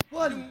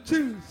1,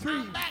 2,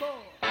 3, 4.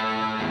 Oh,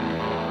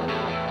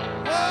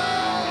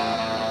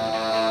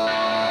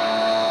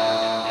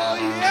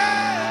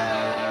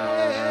 yeah.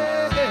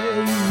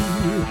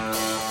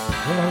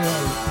 All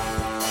right.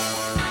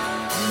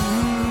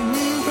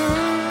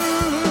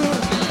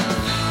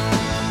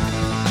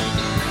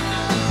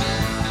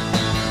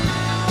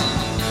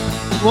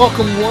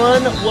 Welcome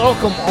one,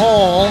 welcome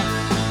all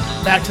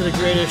back to the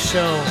greatest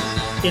show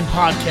in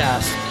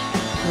podcast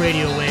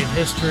radio wave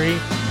history.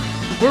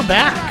 We're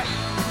back.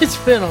 It's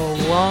been a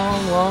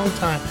long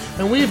time,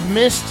 and we've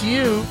missed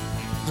you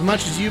as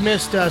much as you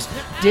missed us.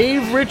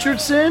 Dave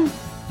Richardson,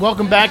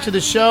 welcome back to the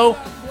show,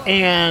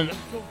 and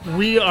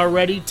we are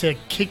ready to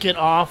kick it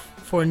off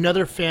for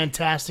another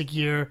fantastic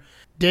year.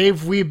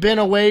 Dave, we've been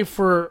away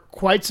for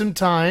quite some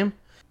time.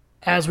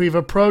 As we've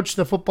approached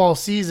the football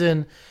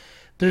season,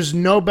 there's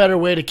no better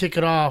way to kick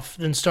it off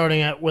than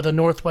starting with a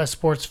Northwest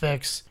Sports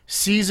Fix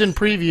season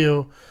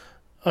preview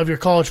of your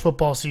college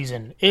football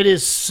season. It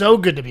is so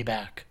good to be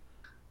back.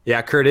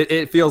 Yeah, Kurt,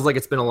 it feels like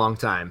it's been a long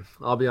time.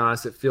 I'll be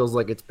honest, it feels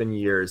like it's been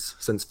years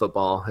since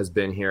football has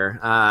been here.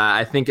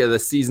 I think of the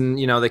season,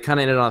 they kind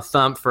of ended on a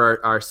thump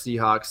for our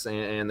Seahawks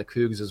and the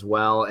Cougs as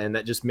well, and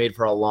that just made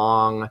for a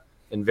long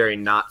and very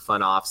not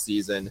fun off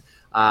season.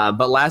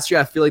 But last year,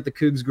 I feel like the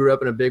Cougs grew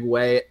up in a big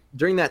way.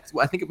 During that,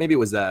 I think maybe it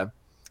was a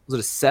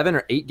 7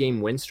 or 8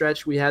 game win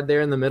stretch we had there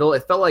in the middle?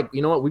 It felt like,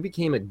 we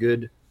became a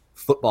good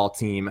football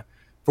team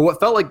for what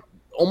felt like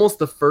almost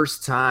the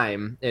first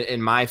time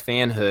in my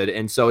fanhood.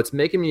 And so it's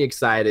making me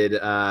excited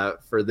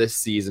for this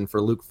season,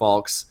 for Luke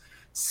Falk's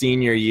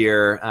senior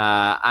year.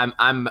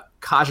 I'm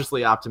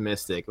cautiously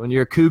optimistic. When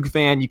you're a Coug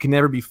fan, you can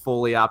never be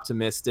fully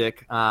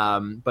optimistic.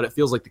 But it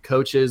feels like the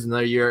coaches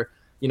another year,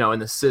 in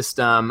the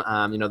system,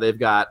 they've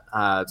got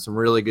some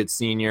really good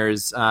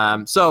seniors.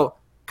 So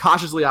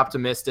cautiously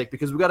optimistic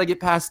because we've got to get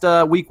past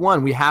week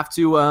 1. We have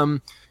to,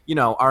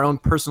 our own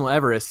personal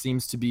Everest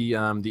seems to be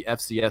the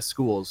FCS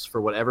schools,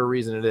 for whatever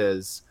reason it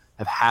is,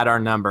 have had our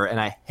number. And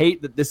I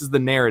hate that this is the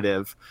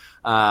narrative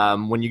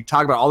when you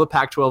talk about all the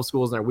Pac-12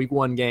 schools in their week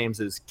 1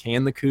 games is,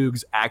 can the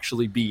Cougs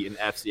actually beat an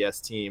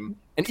FCS team?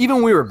 And even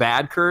when we were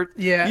bad, Kurt,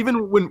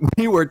 even when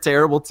we were a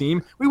terrible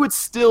team, we would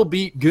still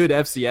beat good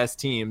FCS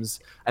teams.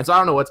 And so I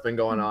don't know what's been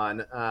going on.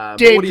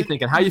 Dave, what are you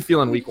thinking? How are you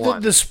feeling week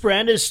 1? The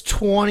spread is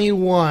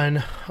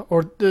 21,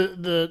 or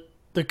the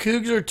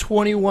Cougs are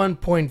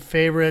 21-point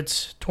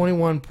favorites,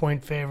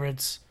 21-point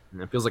favorites.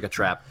 It feels like a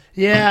trap.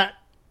 Yeah,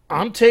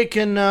 I'm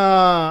taking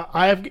how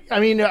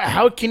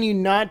can you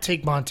not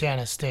take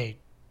Montana State?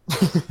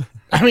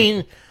 I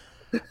mean,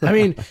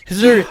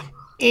 is there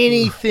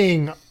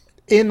anything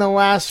in the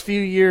last few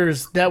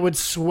years that would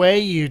sway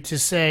you to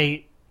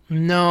say,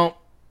 no,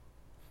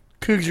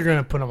 Cougs are going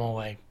to put them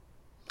away?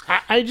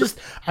 I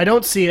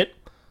don't see it.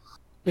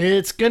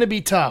 It's going to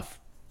be tough.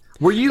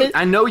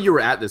 I know you were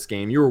at this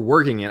game. You were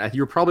working it.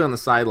 You were probably on the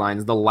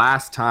sidelines the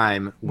last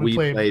time we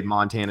played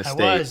Montana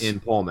State in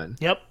Pullman.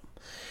 Yep.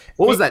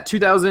 What was that?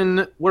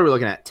 2000? What are we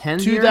looking at? 10?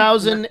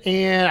 2000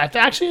 and I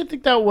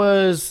think that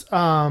was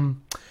the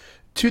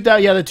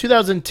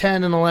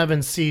 2010 and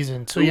 11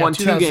 season. So we won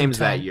 2 games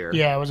that year.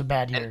 Yeah, it was a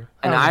bad year.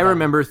 And I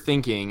remember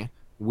thinking,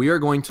 we are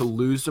going to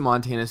lose to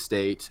Montana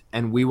State,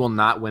 and we will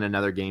not win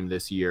another game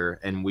this year,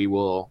 and we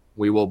will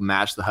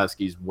match the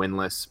Huskies'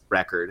 winless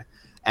record.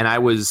 And I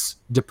was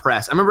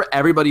depressed. I remember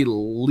everybody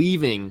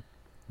leaving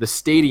the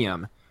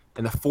stadium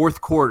in the fourth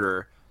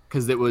quarter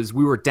because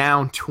we were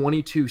down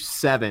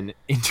 22-7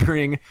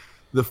 entering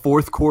the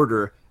fourth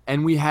quarter,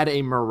 and we had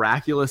a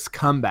miraculous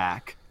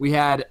comeback. We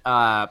had,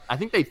 I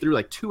think they threw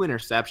like 2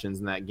 interceptions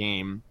in that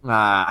game.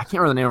 I can't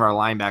remember the name of our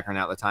linebacker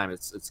now at the time.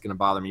 It's going to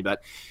bother me,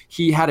 but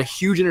he had a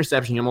huge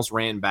interception. He almost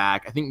ran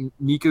back. I think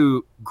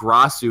Niku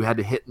Grasu had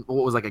to hit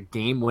what was like a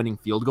game-winning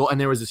field goal,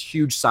 and there was this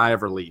huge sigh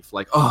of relief,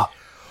 like, oh,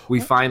 we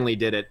finally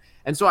did it.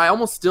 And so I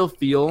almost still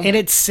feel and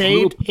it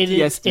saved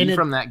PTSD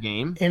from that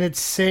game. And it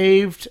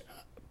saved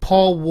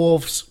Paul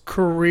Wolf's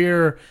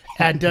career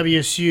at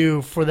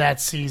WSU for that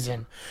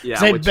season.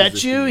 Yeah, I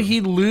bet you he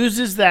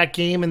loses that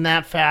game in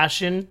that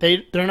fashion.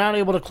 They're not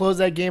able to close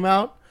that game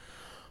out.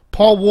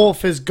 Paul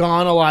Wolf is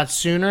gone a lot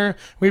sooner.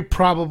 We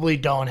probably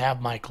don't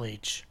have Mike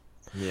Leach.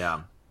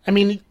 Yeah. I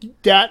mean,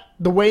 the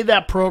way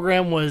that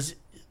program was,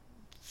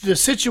 the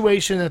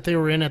situation that they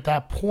were in at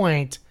that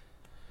point,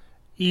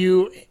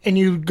 you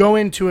go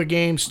into a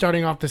game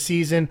starting off the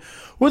season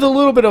with a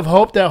little bit of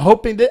hope,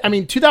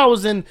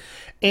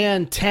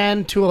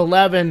 2010 to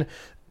 11,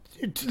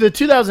 the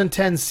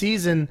 2010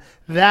 season,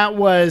 that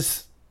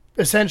was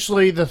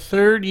essentially the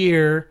 3rd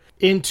year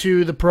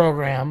into the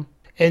program,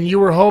 and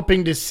you were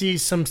hoping to see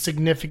some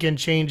significant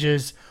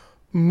changes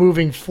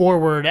moving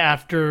forward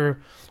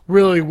after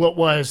really what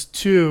was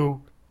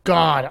 2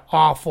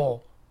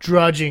 god-awful,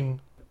 drudging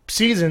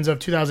seasons of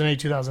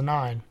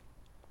 2008-2009.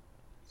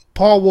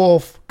 Paul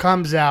Wolf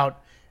comes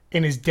out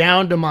and is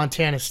down to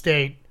Montana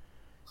State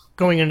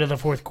going into the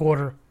fourth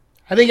quarter.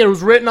 I think it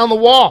was written on the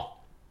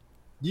wall.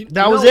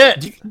 That was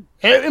it.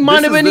 It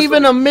might have been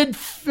even a mid.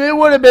 It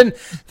would have been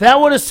that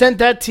would have sent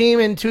that team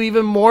into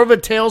even more of a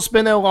tailspin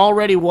than it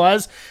already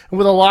was. And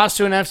with a loss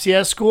to an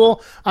FCS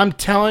school, I'm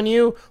telling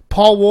you,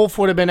 Paul Wolf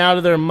would have been out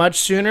of there much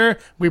sooner.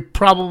 We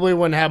probably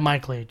wouldn't have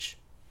Mike Leach.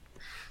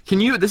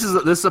 This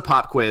is a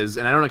pop quiz,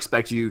 and I don't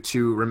expect you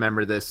to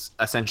remember this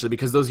essentially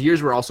because those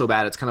years were all so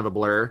bad. It's kind of a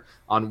blur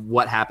on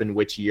what happened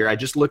which year. I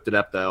just looked it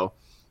up though.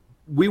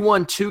 We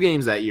won 2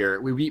 games that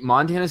year. We beat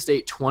Montana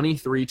State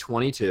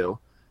 23-22,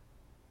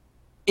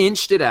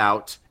 inched it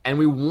out, and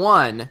we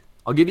won.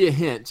 I'll give you a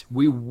hint.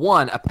 We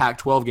won a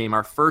Pac-12 game,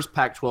 our first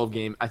Pac-12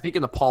 game, I think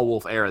in the Paul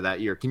Wolf era that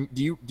year.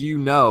 Do you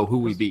know who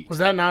we beat? Was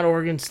that not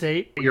Oregon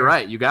State? You're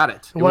right. You got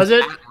it. Was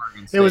it?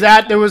 It was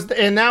at there was,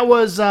 and that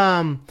was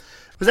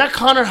that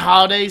Connor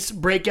Holliday's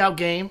breakout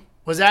game?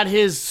 Was that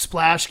his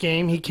splash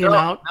game? He came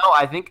out. No,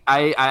 I think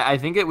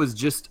it was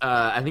just.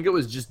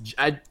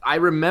 I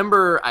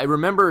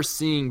remember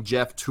seeing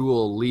Jeff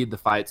Toole lead the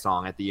fight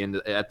song at the end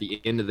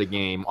of the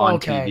game on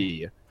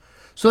TV.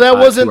 So that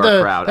wasn't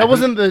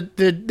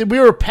we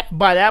were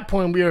by that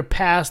point we were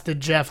past the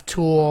Jeff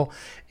Toole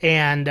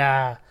and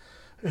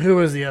who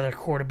was the other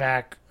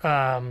quarterback?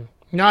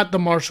 Not the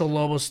Marshall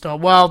Lobo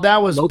stuff. Well,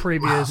 that was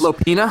previous.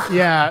 Lopina?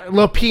 Yeah,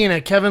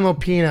 Lopina, Kevin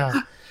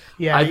Lopina.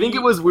 Yeah, I think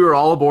it was we were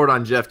all aboard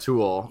on Jeff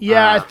Toole.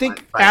 Yeah, I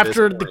think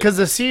after because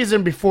the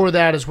season before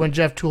that is when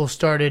Jeff Toole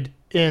started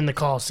in the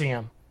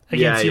Coliseum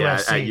against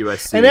USC. At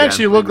USC. And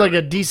actually looked like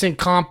a decent,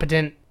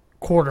 competent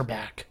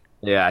quarterback.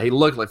 Yeah, he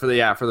looked like for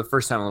the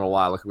first time in a little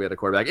while. Look, we had a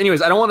quarterback.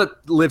 Anyways, I don't want to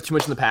live too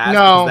much in the past.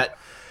 No, because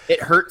it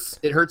hurts.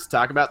 It hurts to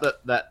talk about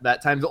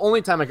that time. The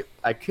only time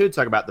I could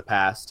talk about the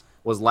past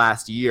was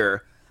last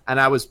year,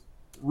 and I was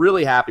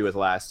really happy with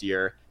last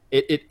year.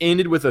 It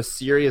ended with a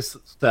serious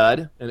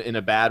thud in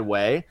a bad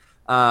way.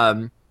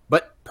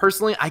 But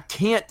personally, I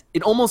can't.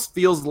 It almost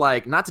feels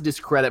like, not to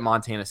discredit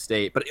Montana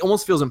State, but it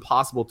almost feels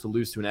impossible to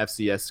lose to an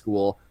FCS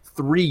school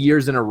 3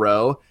 years in a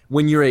row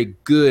when you're a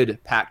good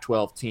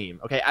Pac-12 team.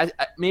 Okay, I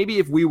maybe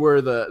if we were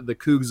the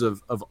Cougs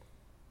of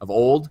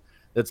old,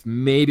 that's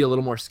maybe a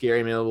little more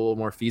scary, maybe a little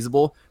more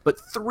feasible. But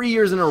 3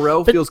 years in a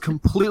row feels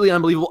completely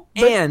unbelievable.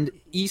 And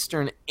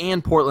Eastern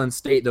and Portland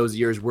State those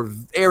years were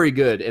very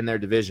good in their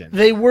division.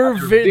 They were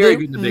very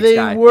good in the Big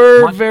Sky. They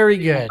were very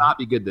good. Not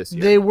be good this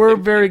year. They were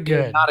very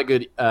good. They're not a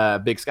good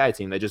Big Sky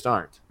team. They just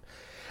aren't.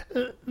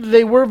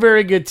 They were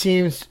very good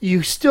teams.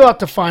 You still have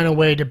to find a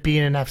way to beat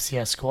an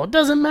FCS school. It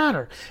doesn't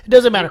matter. It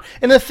doesn't matter.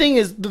 And the thing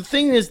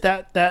is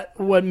that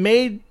what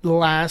made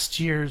last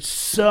year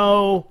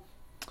so.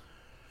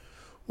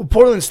 Well,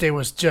 Portland State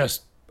was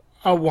just,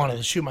 I wanted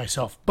to shoot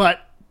myself. But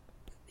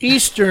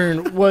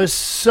Eastern was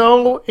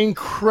so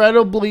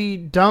incredibly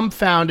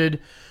dumbfounded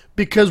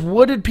because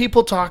what did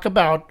people talk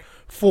about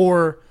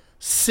for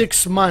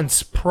 6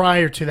 months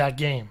prior to that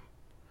game?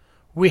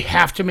 We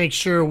have to make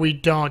sure we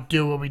don't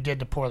do what we did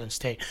to Portland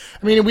State.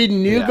 I mean, we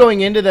knew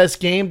going into this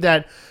game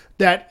that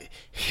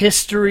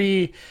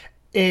history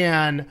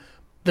and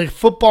the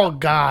football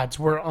gods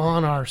were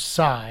on our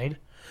side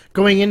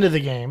going into the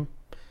game,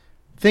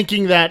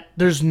 thinking that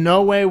there's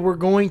no way we're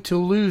going to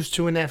lose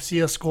to an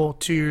FCS school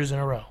 2 years in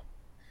a row.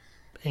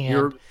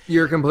 And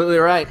you're completely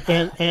right.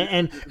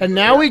 And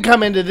now we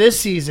come into this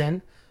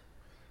season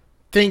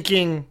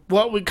thinking,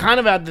 well, we kind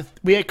of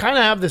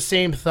have the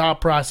same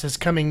thought process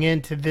coming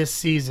into this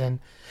season.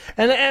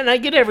 And I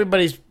get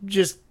everybody's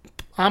just,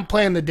 I'm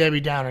playing the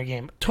Debbie Downer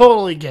game.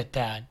 Totally get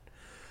that.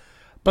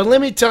 But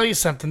let me tell you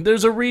something.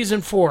 There's a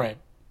reason for it.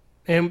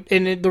 And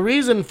the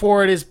reason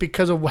for it is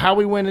because of how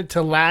we went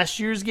into last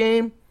year's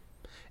game.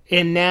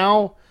 And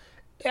now,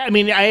 I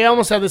mean, I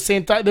almost have the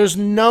same thought. There's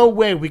no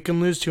way we can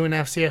lose to an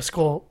FCS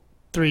school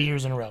 3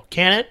 years in a row.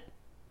 Can it?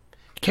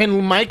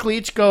 Can Mike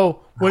Leach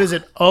go,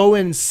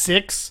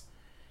 0-6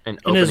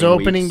 in his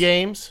opening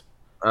games?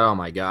 Oh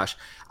my gosh.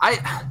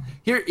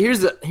 Here's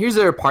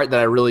the part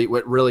that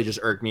what really just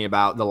irked me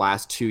about the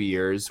last 2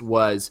 years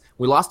was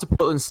we lost to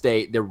Portland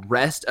State. The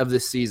rest of the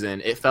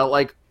season, it felt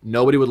like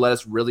nobody would let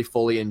us really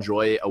fully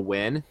enjoy a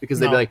win because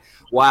they'd be like,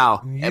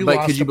 wow,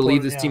 but could you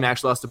believe this team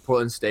actually lost to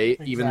Portland State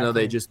even though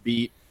they just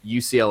beat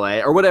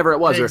UCLA or whatever it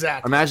was?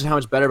 Or imagine how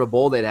much better of a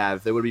bowl they'd have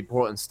if they would be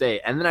Portland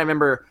State. And then I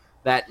remember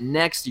that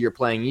next year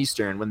playing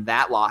Eastern, when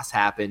that loss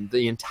happened,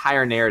 the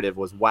entire narrative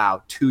was,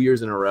 wow, 2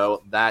 years in a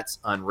row, that's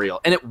unreal.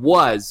 And it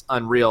was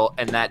unreal,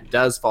 and that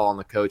does fall on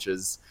the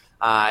coaches.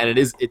 And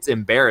it's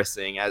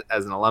embarrassing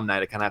as an alumni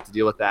to kind of have to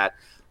deal with that.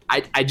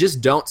 I just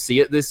don't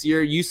see it this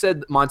year. You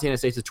said Montana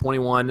State's a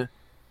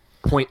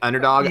 21-point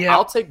underdog. Yeah.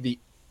 I'll take the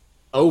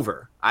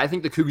over. I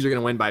think the Cougars are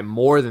going to win by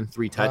more than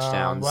 3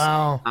 touchdowns.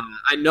 Wow.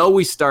 I know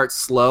we start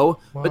slow,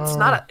 but it's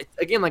not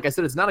again, like I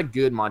said, it's not a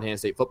good Montana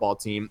State football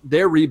team.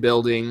 They're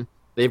rebuilding.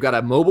 They've got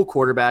a mobile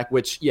quarterback,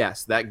 which,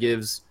 yes, that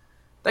gives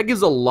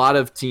a lot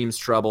of teams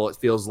trouble, it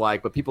feels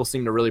like, but people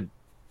seem to really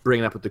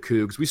bring it up with the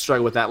Cougs. We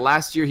struggle with that.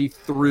 Last year, he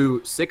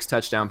threw 6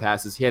 touchdown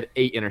passes. He had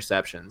 8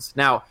 interceptions.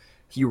 Now,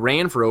 he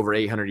ran for over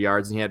 800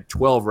 yards, and he had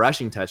 12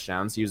 rushing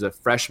touchdowns. He was a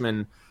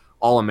freshman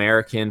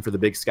All-American for the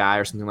Big Sky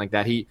or something like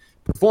that.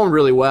 performed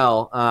really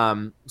well.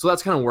 So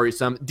that's kind of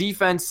worrisome.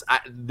 Defense,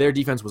 their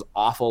defense was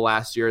awful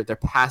last year. Their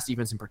pass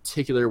defense in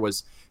particular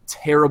was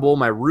terrible.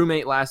 My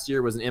roommate last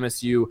year was an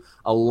MSU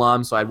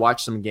alum, so I'd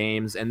watched some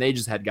games, and they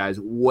just had guys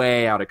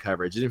way out of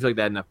coverage. I didn't feel like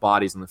they had enough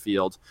bodies on the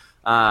field.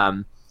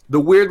 The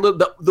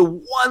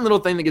one little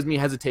thing that gives me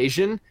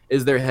hesitation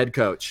is their head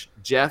coach,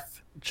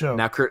 Jeff. Choate.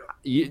 Now, Kurt,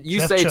 you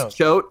Jeff say Choate. it's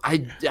Choate.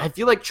 I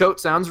feel like Choate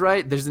sounds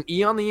right. There's an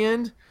E on the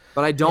end,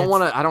 but I don't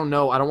want to. I don't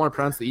know. I don't want to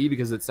pronounce the E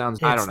because it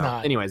sounds. I don't know.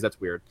 Not. Anyways, that's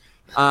weird.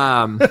 He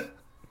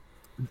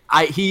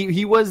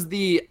was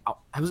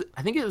I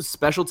think it was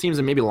special teams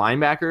and maybe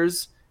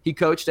linebackers. He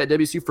coached at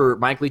WSU for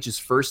Mike Leach's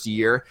first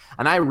year,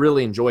 and I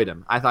really enjoyed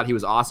him. I thought he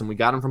was awesome. We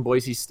got him from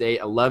Boise State.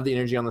 I love the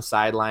energy on the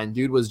sideline.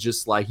 Dude was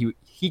just like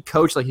he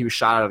coached like he was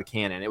shot out of a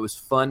cannon. It was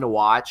fun to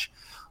watch.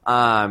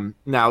 Now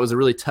it was a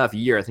really tough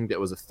year. I think that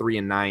was a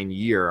 3-9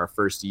 year, our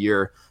first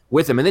year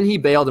with him, and then he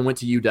bailed and went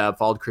to UW.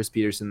 Followed Chris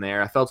Peterson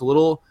there. I felt a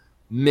little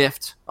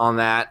miffed on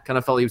that. Kind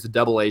of felt he was a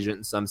double agent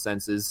in some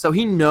senses. So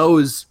he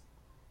knows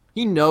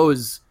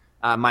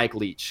Mike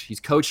Leach. He's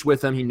coached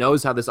with him. He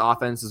knows how this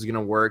offense is going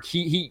to work.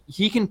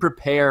 He can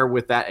prepare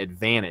with that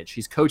advantage.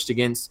 He's coached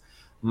against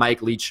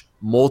Mike Leach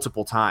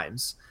multiple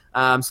times.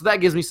 So that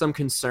gives me some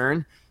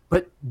concern.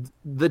 But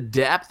the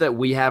depth that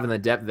we have and the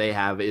depth they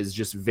have is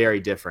just very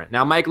different.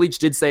 Now, Mike Leach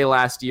did say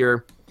last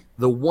year,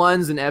 the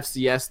ones in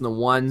FCS and the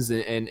ones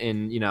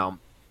in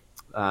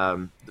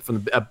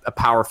from a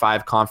Power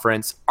 5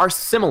 conference are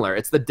similar.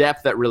 It's the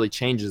depth that really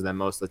changes them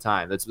most of the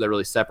time. That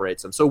really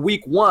separates them. So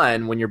week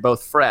one, when you're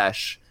both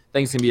fresh,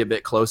 things can be a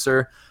bit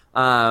closer.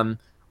 I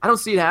don't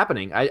see it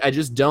happening. I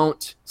just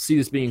don't see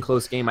this being a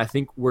close game. I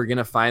think we're going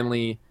to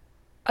finally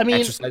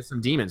exercise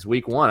some demons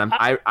week one.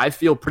 I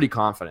feel pretty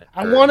confident.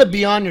 I want to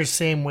be on your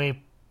same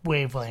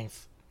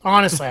wavelength.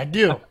 Honestly, I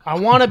do. I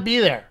want to be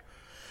there.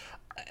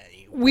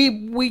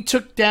 We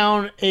took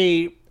down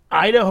a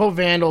Idaho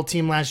Vandal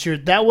team last year.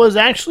 That was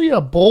actually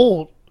a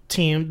bowl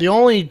team. The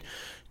only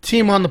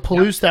team on the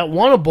Palouse that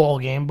won a bowl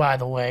game, by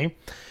the way.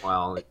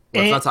 Well,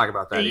 let's not talk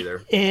about that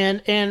either.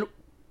 And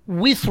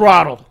we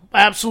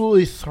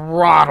absolutely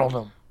throttled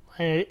them.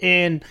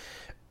 And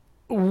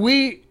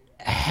we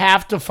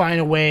have to find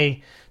a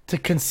way to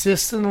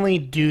consistently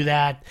do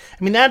that.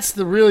 I mean, that's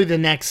really the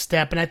next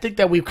step. And I think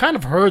that we've kind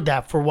of heard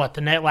that for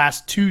the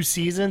last 2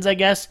 seasons, I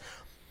guess,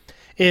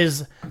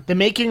 is the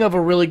making of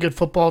a really good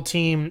football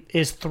team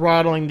is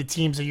throttling the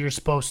teams that you're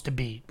supposed to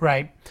beat,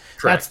 right?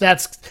 Correct.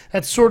 That's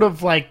sort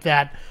of like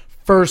that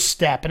first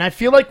step. And I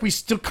feel like we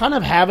still kind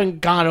of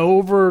haven't gone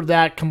over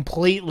that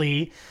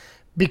completely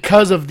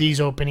because of these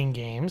opening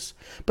games.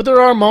 But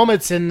there are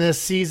moments in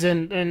this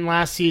season and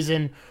last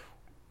season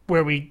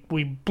where we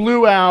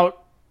blew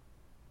out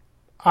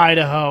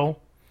Idaho.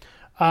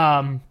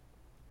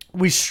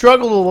 We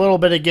struggled a little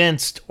bit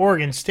against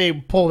Oregon State.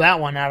 We pulled that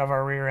one out of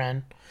our rear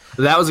end.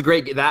 That was a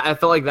great. I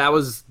felt like that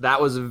was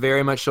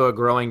very much so a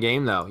growing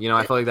game, though.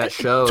 I feel like that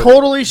showed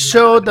totally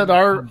showed that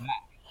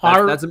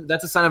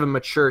that's a sign of a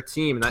mature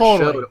team, and that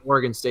totally showed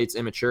Oregon State's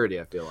immaturity.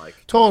 I feel like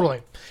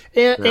totally,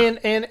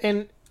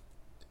 and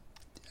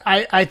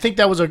I think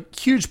that was a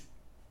huge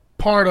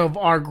part of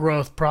our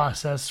growth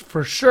process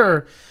for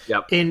sure.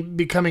 Yep. In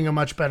becoming a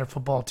much better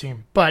football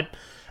team, but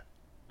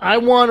I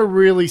want to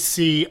really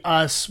see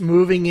us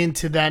moving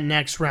into that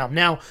next round.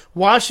 Now,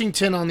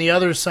 Washington on the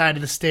other side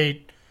of the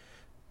state.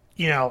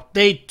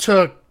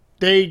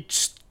 They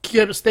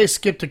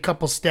skipped a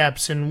couple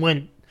steps and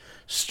went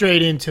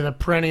straight into the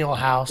perennial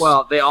house.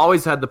 Well, they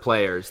always had the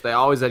players. They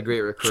always had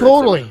great recruits.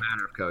 Totally. It was a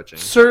matter of coaching.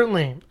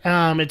 Certainly.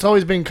 It's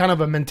always been kind of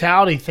a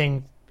mentality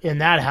thing in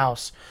that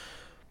house.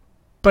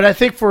 But I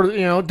think for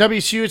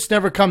WSU, it's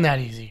never come that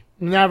easy.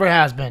 Never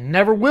has been.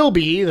 Never will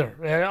be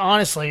either.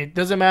 Honestly, it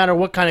doesn't matter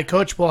what kind of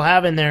coach we'll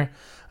have in there.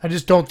 I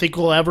just don't think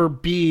we'll ever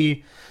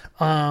be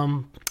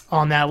on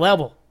that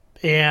level.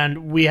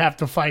 And we have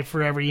to fight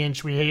for every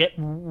inch we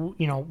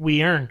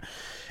earn.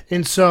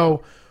 And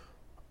so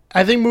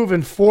I think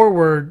moving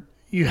forward,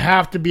 you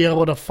have to be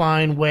able to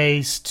find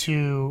ways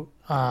to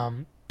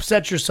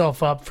set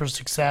yourself up for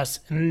success,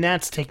 and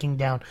that's taking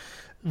down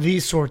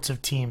these sorts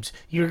of teams.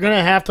 You're going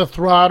to have to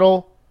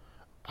throttle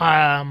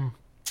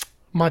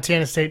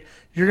Montana State.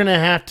 You're going to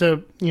have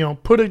to,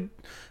 put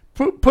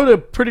a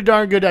pretty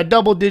darn good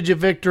double-digit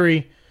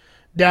victory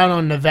down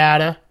on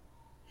Nevada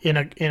in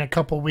a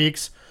couple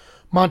weeks.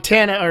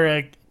 Montana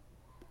or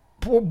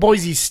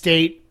Boise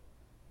State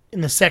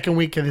in the second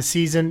week of the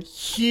season.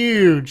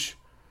 Huge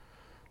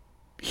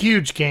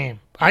game.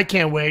 I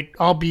can't wait.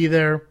 I'll be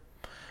there.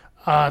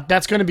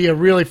 That's going to be a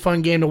really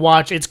fun game to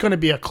watch. It's going to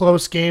be a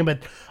close game, but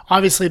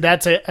obviously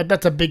that's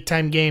a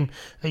big-time game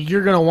that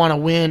you're going to want to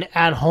win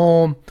at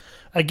home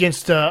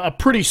against a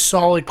pretty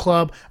solid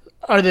club.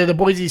 Are they the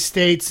Boise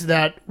States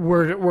that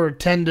we're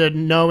tend to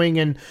knowing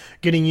and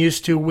getting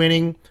used to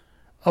winning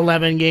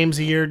 11 games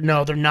a year?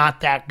 No, they're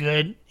not that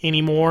good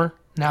anymore.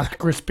 Now that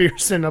Chris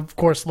Pearson, of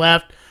course,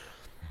 left.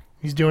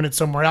 He's doing it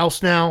somewhere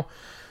else now.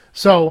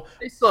 So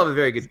they still have a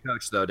very good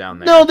coach though down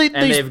there. No,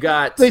 they've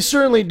got they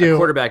certainly do a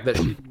quarterback that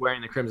should be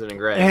wearing the crimson and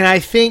gray. And I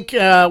think,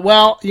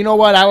 well, you know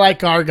what? I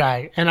like our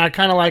guy, and I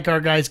kind of like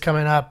our guys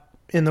coming up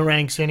in the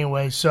ranks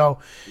anyway. So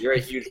you're a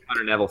huge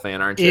Connor Neville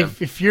fan, aren't you?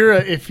 If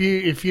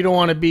you don't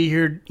want to be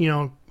here,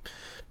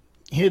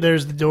 here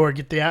there's the door.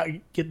 Get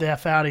the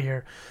F out of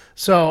here.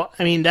 So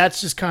I mean,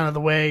 that's just kind of the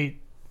way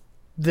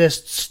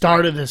this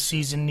start of this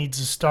season needs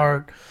to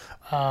start.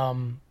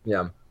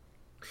 Yeah.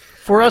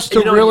 For us to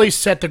really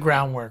set the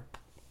groundwork.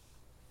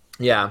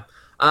 Yeah.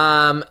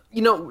 What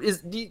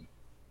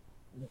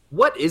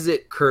is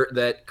it, Kurt,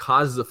 that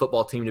causes a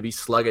football team to be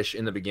sluggish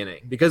in the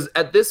beginning? Because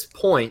at this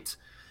point,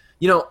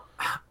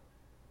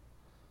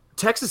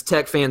 Texas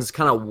Tech fans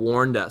kind of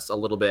warned us a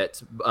little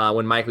bit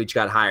when Mike Leach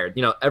got hired.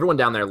 Everyone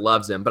down there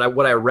loves him, but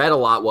what I read a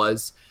lot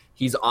was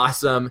he's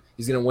awesome.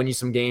 He's going to win you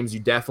some games you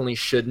definitely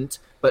shouldn't,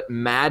 but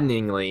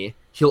maddeningly,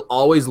 he'll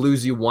always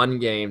lose you one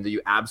game that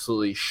you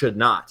absolutely should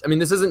not. I mean,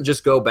 this isn't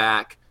just go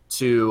back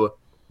to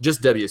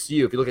just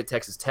WSU. If you look at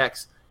Texas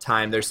Tech's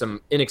time, there's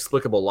some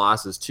inexplicable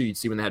losses too. You'd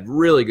see when they had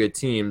really good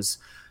teams.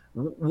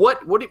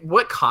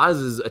 What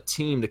causes a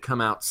team to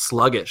come out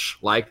sluggish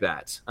like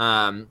that?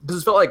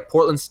 Because it felt like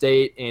Portland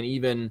State and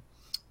even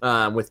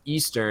with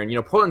Eastern,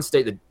 Portland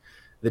State,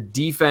 the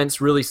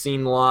defense really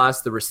seemed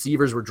lost. The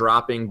receivers were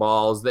dropping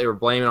balls. They were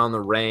blaming it on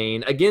the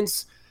rain.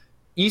 Against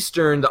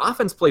Eastern, the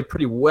offense played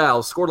pretty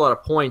well, scored a lot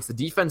of points. The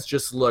defense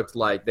just looked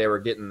like they were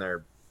getting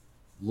their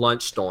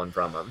lunch stolen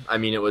from them. I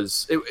mean,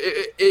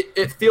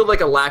 it felt like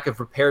a lack of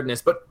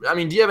preparedness. But I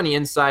mean, do you have any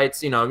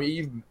insights?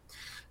 You've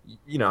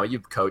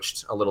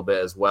coached a little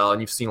bit as well, and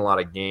you've seen a lot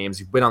of games.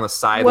 You've been on the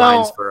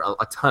sidelines for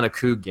a ton of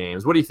Coug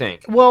games. What do you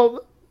think?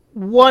 Well,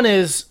 one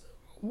is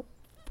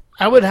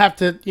I would have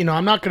to,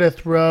 I'm not going to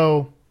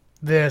throw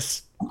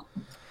this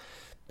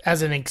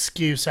as an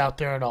excuse out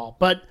there at all,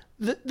 but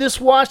this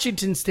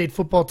Washington State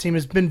football team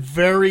has been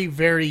very,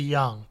 very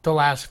young the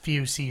last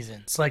few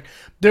seasons. Like,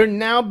 they're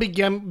now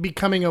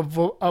becoming of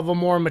a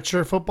more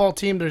mature football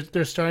team.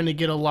 They're starting to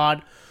get a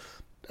lot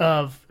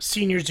of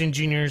seniors and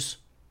juniors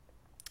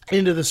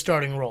into the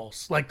starting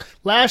roles. Like,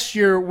 last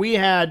year, we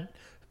had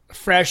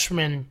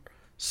freshmen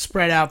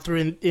spread out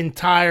through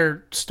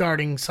entire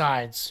starting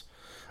sides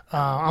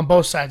on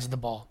both sides of the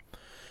ball.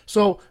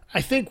 So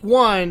I think,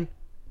 one,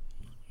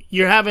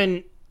 you're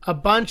having a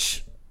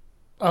bunch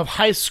of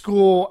high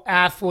school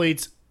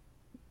athletes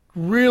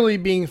really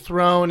being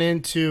thrown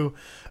into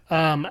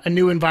a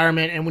new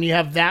environment. And when you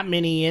have that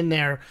many in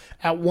there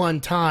at one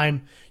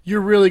time,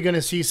 you're really going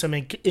to see some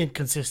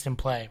inconsistent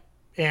play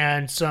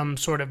and some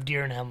sort of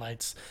deer in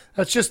headlights.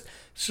 It's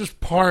just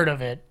part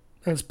of it.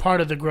 It's part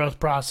of the growth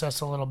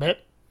process a little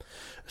bit.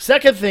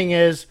 Second thing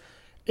is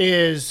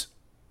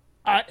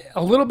a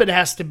little bit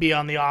has to be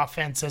on the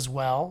offense as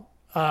well.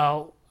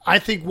 I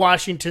think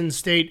Washington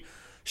State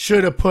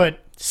should have put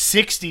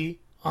 60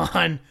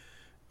 on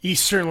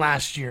Eastern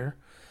last year,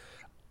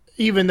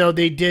 even though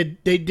they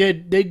did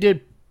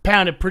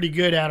pound it pretty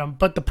good at them.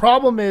 But the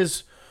problem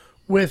is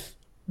with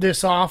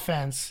this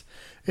offense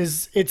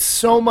is it's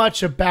so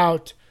much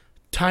about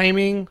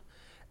timing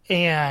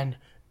and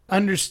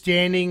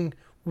understanding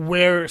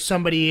where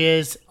somebody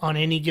is on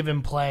any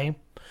given play.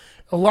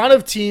 A lot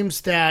of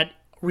teams that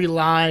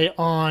rely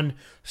on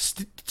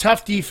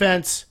tough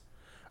defense,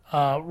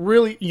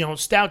 really,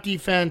 stout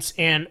defense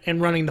and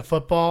running the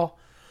football,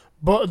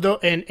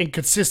 and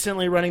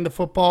consistently running the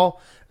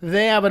football,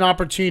 they have an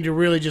opportunity to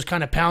really just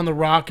kind of pound the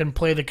rock and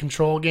play the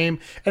control game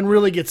and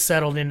really get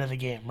settled into the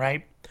game,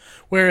 right?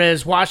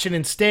 Whereas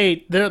Washington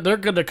State, they're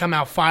going to come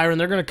out firing.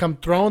 They're going to come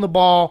throwing the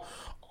ball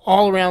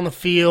all around the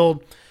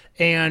field.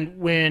 And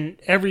when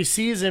every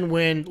season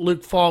when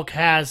Luke Falk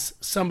has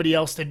somebody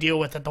else to deal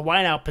with at the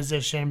wideout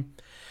position,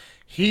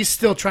 he's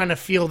still trying to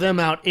feel them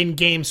out in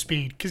game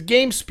speed, because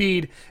game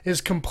speed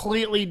is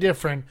completely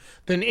different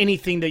than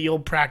anything that you'll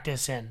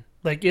practice in.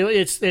 Like,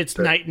 it's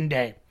sure. Night and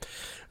day.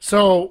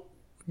 So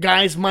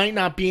guys might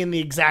not be in the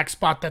exact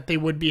spot that they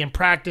would be in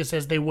practice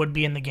as they would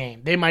be in the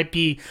game. They might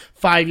be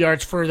 5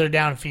 yards further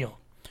downfield,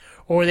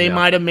 or they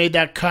might have made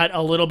that cut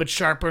a little bit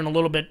sharper and a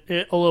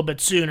little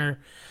bit sooner,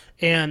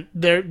 and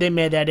they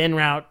made that in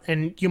route,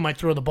 and you might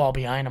throw the ball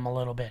behind them a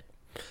little bit.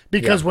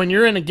 Because when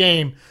you're in a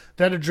game,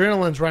 that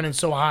adrenaline's running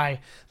so high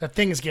that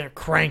things get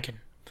cranking.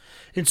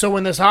 And so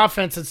when this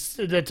offense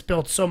that's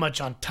built so much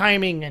on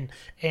timing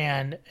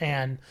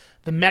and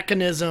the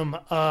mechanism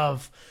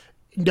of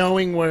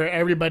knowing where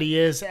everybody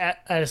is at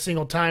a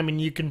single time, and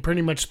you can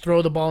pretty much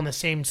throw the ball in the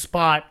same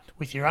spot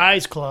with your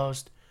eyes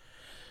closed,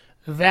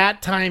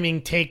 that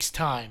timing takes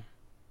time.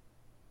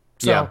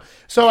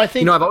 So I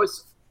think I've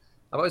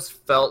always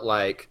felt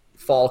like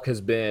Falk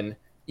has been,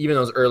 even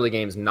those early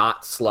games,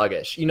 not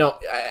sluggish.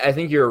 I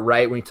think you're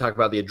right when you talk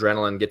about the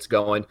adrenaline gets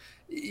going.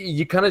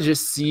 You kind of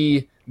just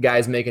see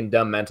guys making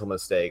dumb mental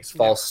mistakes,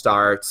 false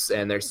starts,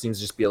 and there seems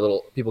to just be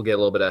people get a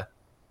little bit of,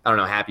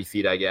 happy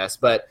feet, I guess.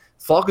 But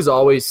Falk has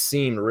always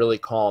seemed really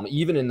calm,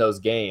 even in those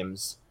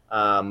games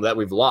that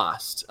we've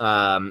lost.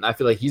 I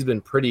feel like he's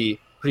been pretty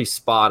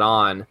spot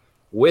on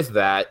with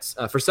that.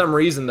 For some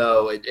reason,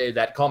 though,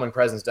 that common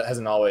presence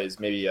hasn't always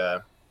maybe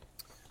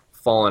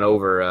fallen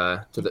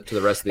over to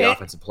the rest of the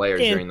offensive players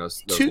during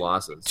those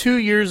losses. 2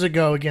 years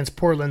ago against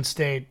Portland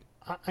State,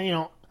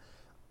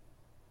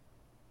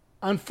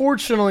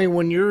 unfortunately,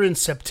 when you're in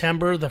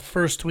September, the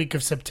first week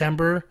of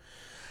September,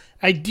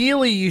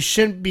 ideally you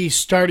shouldn't be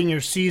starting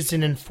your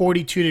season in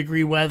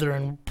 42-degree weather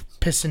and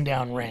pissing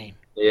down rain.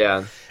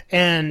 Yeah.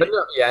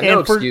 No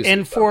excuse.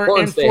 And for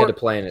Portland State had to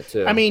play in it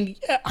too.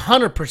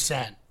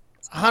 100%.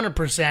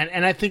 100%.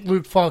 And I think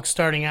Luke Falk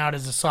starting out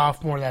as a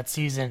sophomore that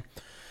season,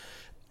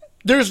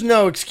 there's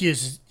no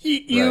excuses.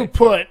 You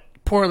put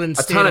Portland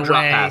State away. A ton of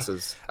drop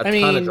passes.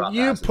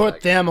 You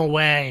put them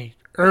away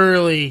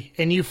early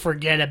and you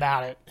forget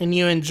about it and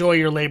you enjoy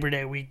your Labor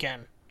Day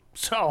weekend.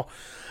 So,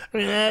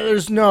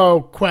 there's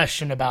no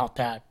question about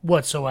that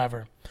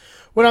whatsoever.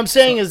 What I'm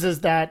saying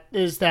is that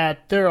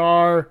there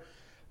are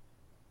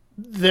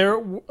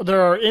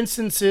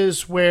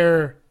instances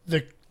where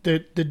the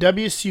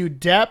WSU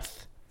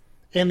depth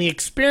and the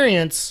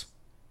experience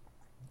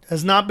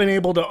has not been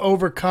able to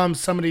overcome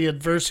some of the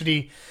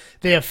adversity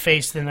they have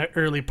faced in the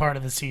early part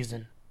of the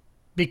season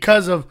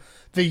because of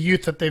the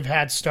youth that they've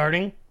had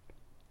starting.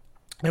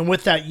 And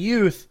with that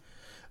youth,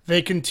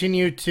 they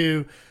continue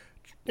to,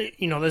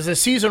 as the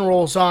season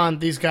rolls on,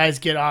 these guys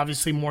get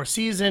obviously more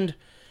seasoned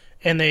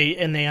and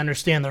they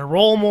understand their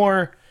role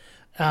more.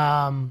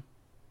 And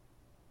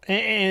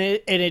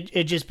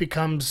it just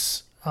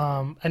becomes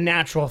a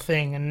natural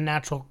thing and a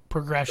natural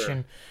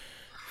progression. Sure.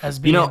 As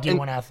being a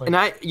D1 athlete.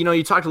 And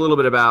you talked a little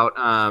bit about,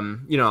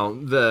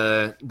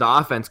 the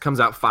offense comes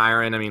out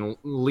firing. I mean,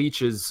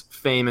 Leach is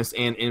famous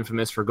and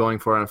infamous for going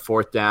for it on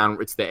 4th down.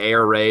 It's the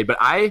air raid. But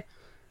I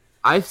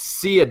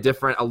see a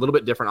little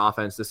bit different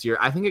offense this year.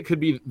 I think it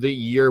could be the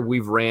year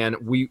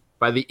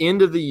by the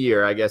end of the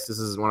year, I guess this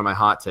is one of my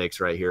hot takes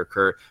right here,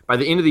 Kurt. By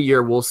the end of the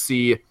year, we'll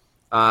see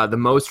the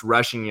most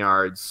rushing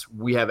yards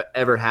we have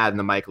ever had in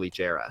the Mike Leach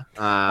era.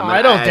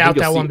 I don't doubt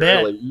that one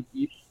bit.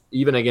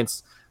 Even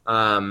against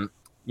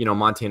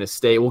Montana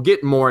State. We'll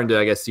get more into,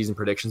 I guess, season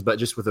predictions, but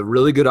just with a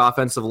really good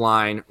offensive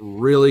line,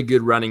 really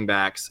good running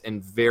backs,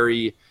 and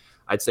very,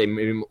 I'd say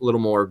maybe a little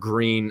more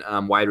green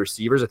wide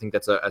receivers. I think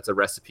that's a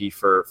recipe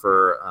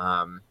for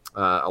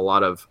a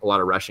lot of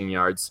rushing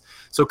yards.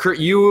 So, Kurt,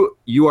 you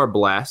are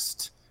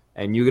blessed,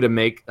 and you get to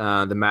make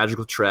the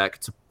magical trek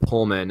to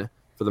Pullman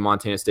for the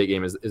Montana State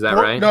game. Is that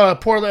right? No,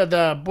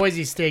 the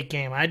Boise State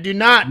game. I do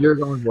not. You're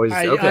going Boise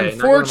State. I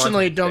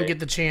unfortunately don't get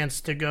the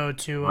chance to go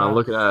to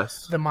look at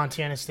us. The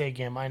Montana State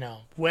game. I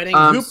know. Wedding.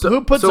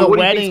 Who puts a what wedding? What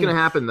do you think's going to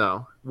happen,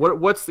 though?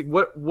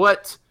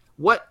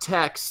 What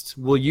text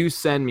will you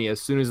send me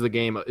as soon as the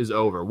game is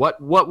over? What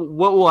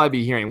will I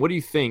be hearing? What do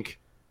you think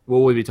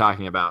we'll be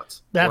talking about?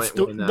 That's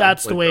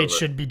the way it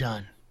should be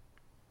done.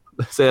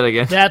 Say that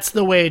again. That's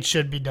the way it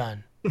should be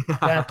done.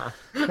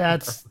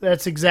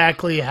 That's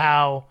exactly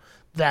how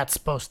that's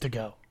supposed to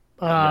go.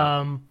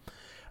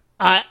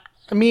 I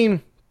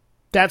mean,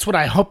 that's what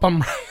I hope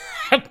I'm.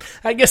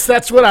 I guess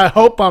that's what I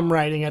hope I'm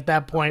writing at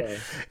that point. Okay.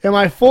 Am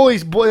I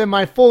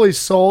fully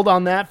sold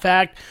on that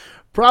fact?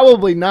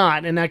 Probably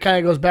not. And that kind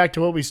of goes back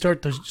to what we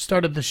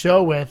started the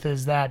show with,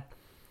 is that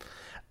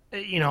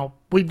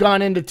we've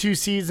gone into 2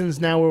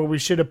 seasons now where we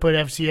should have put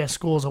FCS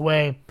schools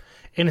away,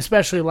 and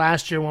especially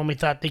last year when we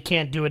thought they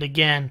can't do it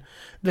again,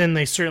 then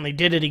they certainly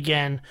did it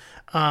again.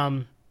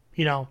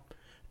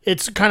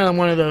 It's kind of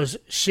one of those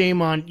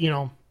shame on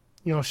you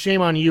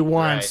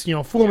once,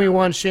 right. Fool me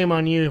once, shame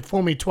on you.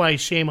 Fool me twice,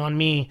 shame on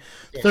me.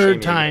 Yeah,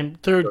 third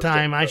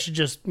time, I should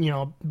just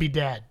be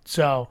dead.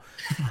 So,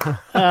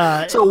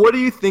 so what do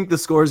you think the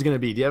score is going to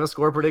be? Do you have a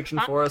score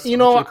prediction for us?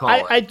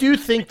 I do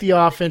think the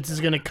offense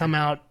is going to come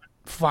out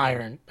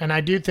firing, and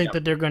I do think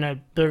that they're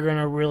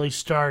gonna really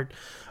start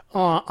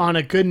on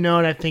a good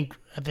note. I think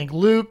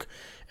Luke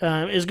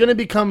is going to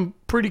become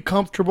pretty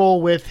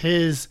comfortable with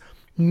his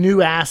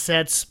new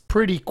assets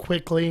pretty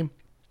quickly.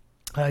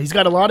 He's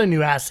got a lot of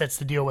new assets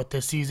to deal with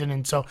this season,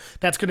 and so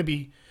that's going to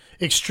be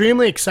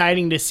extremely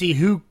exciting to see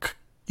who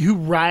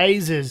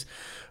rises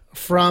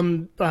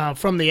from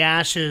the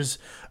ashes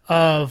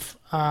of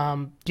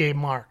Gabe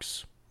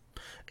Marks.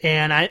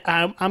 And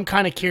I'm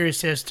kind of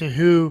curious as to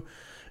who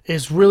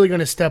is really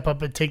going to step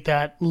up and take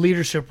that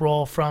leadership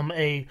role from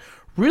I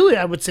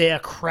would say, a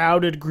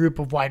crowded group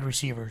of wide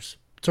receivers.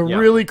 It's a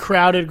really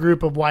crowded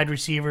group of wide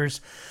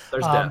receivers.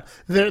 There's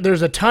depth.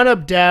 There's a ton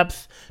of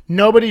depth.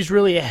 Nobody's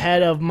really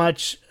ahead of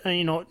much.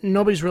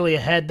 Nobody's really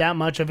ahead that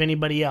much of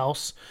anybody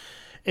else.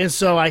 And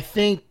so I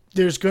think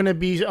there's going to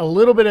be a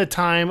little bit of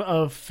time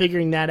of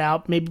figuring that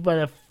out. Maybe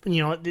by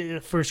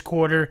the first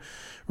quarter,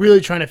 really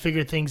trying to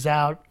figure things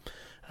out.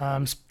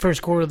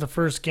 First quarter of the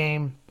first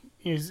game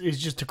is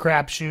just a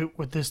crapshoot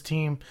with this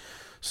team.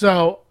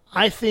 So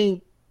I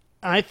think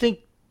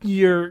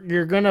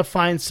you're going to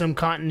find some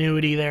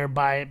continuity there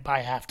by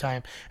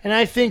halftime. And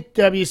I think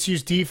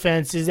WSU's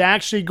defense is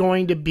actually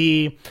going to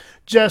be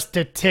just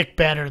a tick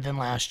better than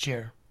last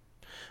year.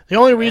 The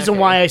only reason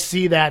why I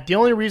see that, the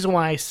only reason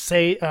why I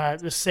say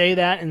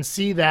that and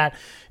see that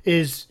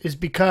is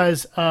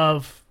because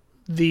of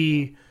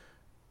the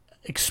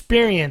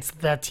experience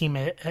that team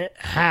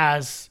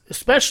has,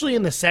 especially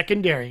in the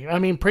secondary. I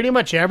mean, pretty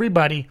much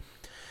everybody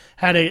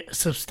had a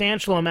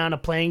substantial amount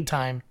of playing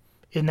time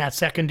in that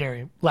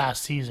secondary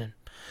last season.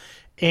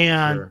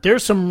 And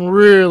there's some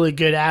really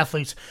good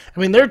athletes. I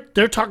mean,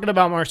 they're talking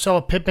about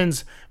Marcelo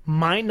Pippins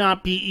might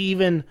not be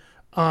even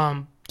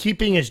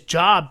keeping his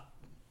job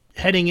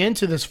heading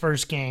into this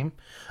first game,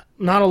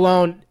 not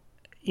alone,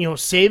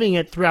 saving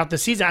it throughout the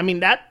season. I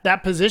mean,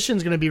 that position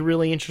is going to be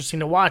really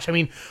interesting to watch. I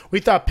mean, we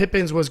thought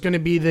Pippins was going to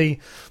be the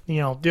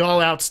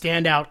all-out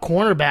standout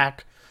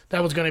cornerback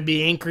that was going to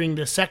be anchoring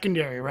the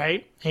secondary,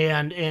 right?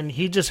 And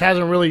he just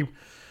hasn't really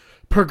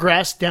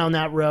progressed down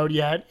that road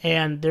yet.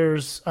 And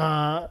there's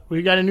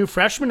we got a new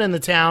freshman in the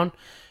town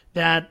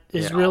that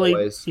is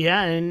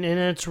and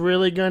it's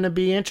really going to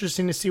be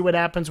interesting to see what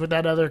happens with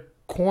that other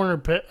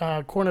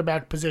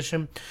cornerback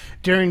position.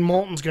 Darren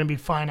Moulton's going to be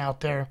fine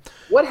out there.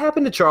 What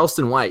happened to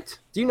Charleston White?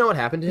 Do you know what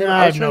happened to him?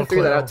 I was have trying no to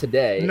figure clue. that out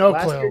today.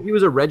 Last year he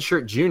was a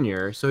redshirt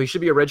junior, so he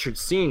should be a redshirt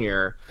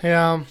senior.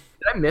 Yeah.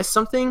 Did I miss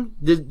something?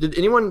 Did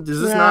anyone?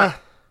 Does this not?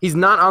 He's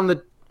not on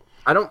the.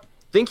 I don't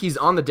think he's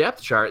on the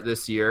depth chart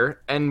this year.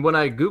 And when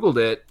I Googled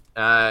it,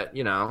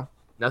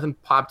 nothing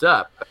popped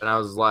up, and I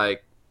was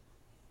like,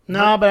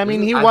 no, but I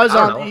mean, he was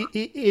on.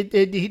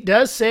 He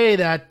does say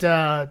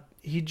that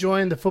he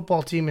joined the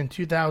football team in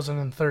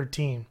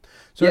 2013.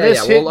 So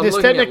this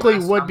technically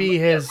would be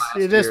his.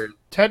 This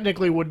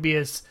technically would be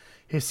his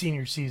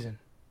senior season.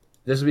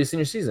 This would be his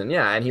senior season,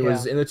 yeah. And he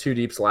was in the two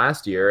deeps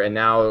last year, and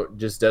now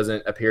just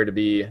doesn't appear to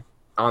be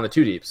on the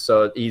two deeps.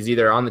 So he's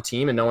either on the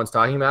team and no one's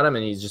talking about him,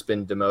 and he's just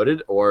been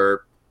demoted,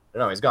 or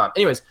no, he's gone.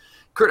 Anyways,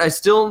 Kurt, I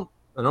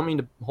don't mean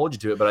to hold you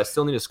to it, but I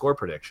still need a score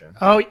prediction.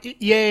 Oh,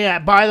 yeah.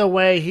 By the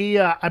way,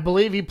 I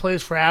believe he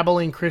plays for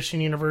Abilene Christian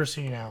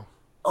University now.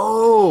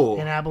 Oh.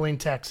 In Abilene,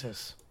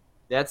 Texas.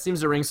 That seems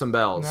to ring some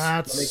bells.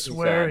 That's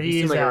where he's at. He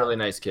seems like a really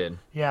nice kid.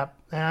 Yep,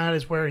 that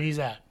is where he's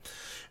at.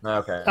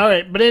 Okay. All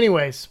right, but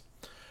anyways,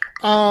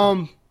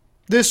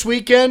 this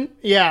weekend,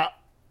 I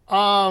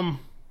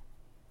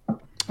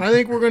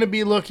think we're going to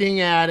be looking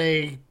at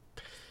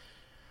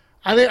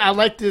I'd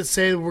like to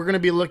say we're going to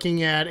be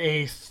looking at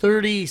a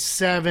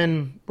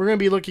 37. We're going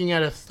to be looking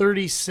at a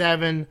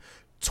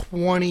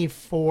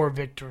 37-24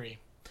 victory.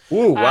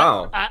 Ooh,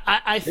 wow.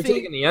 I think You're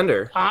taking the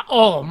under.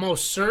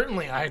 Most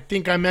certainly. I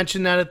think I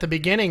mentioned that at the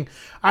beginning.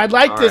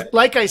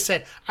 Like I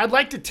said, I'd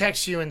like to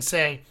text you and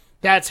say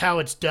that's how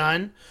it's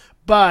done.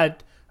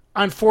 But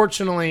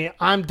unfortunately,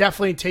 I'm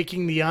definitely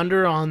taking the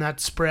under on that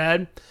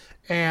spread.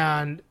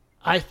 And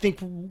I think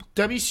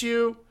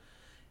WSU,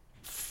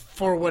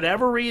 for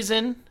whatever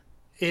reason,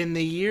 in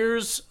the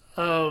years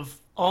of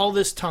all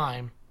this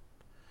time,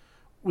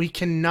 we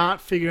cannot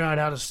figure out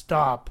how to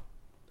stop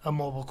a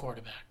mobile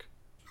quarterback.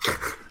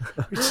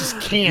 We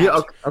just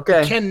can't.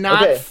 Okay. We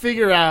cannot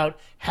figure out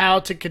how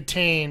to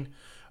contain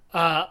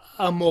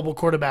a mobile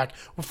quarterback.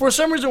 Well, for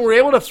some reason, we're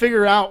able to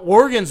figure out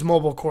Oregon's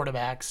mobile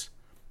quarterbacks,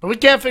 but we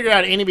can't figure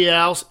out anybody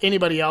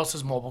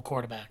else's mobile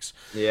quarterbacks.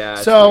 Yeah.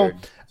 So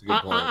that's a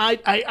good point.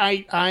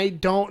 I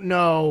don't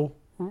know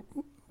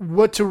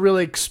what to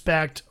really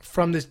expect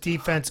from this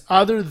defense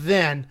other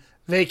than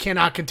they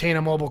cannot contain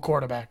a mobile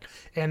quarterback.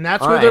 And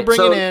that's what they're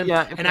bringing in.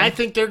 Yeah, and I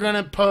think they're going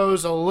to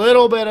pose a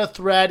little bit of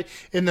threat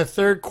in the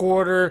third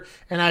quarter.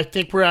 And I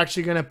think we're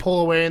actually going to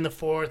pull away in the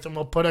fourth, and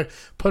we'll put a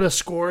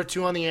score or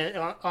two on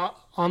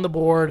the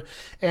board,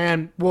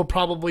 and we'll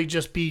probably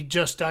just be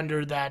just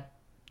under that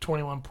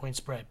 21-point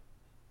spread.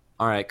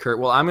 All right, Kurt.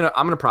 Well, I'm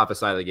gonna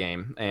prophesy the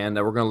game, and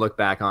we're gonna look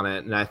back on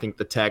it. And I think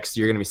the text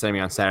you're gonna be sending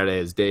me on Saturday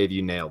is, Dave,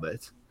 you nailed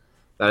it.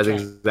 That is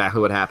exactly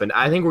what happened.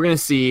 I think we're gonna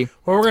see.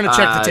 Well, we're gonna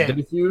check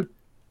the tape.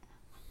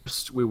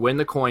 We win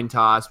the coin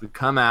toss. We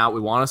come out.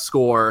 We want to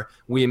score.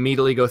 We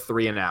immediately go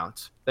 3 and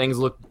out. Things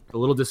look a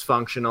little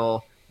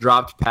dysfunctional.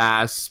 Dropped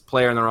pass,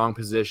 player in the wrong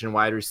position,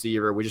 wide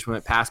receiver. We just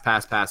went pass.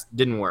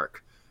 Didn't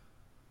work.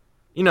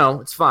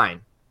 It's fine.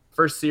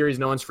 First series,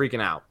 no one's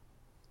freaking out.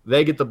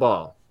 They get the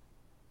ball.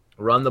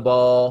 Run the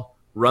ball,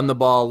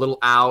 a little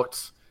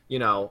out.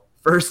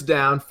 First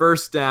down,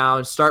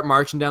 start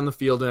marching down the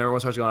field, and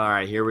everyone starts going, all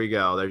right, here we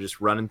go. They're just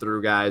running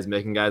through guys,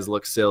 making guys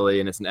look silly,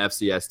 and it's an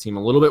FCS team.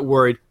 A little bit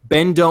worried.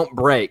 Bend, don't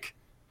break.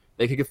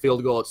 They kick a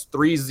field goal. It's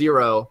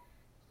 3-0.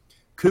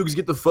 Cougs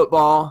get the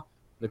football.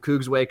 The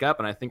Cougs wake up,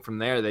 and I think from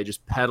there they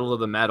just pedal to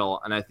the metal,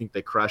 and I think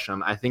they crush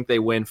them. I think they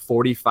win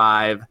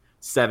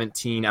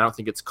 45-17. I don't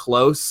think it's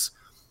close.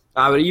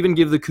 I would even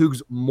give the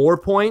Cougs more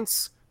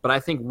points, but I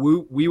think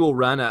we will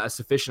run a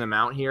sufficient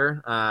amount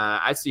here.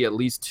 I see at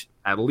least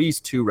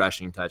 2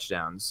 rushing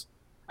touchdowns.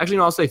 Actually,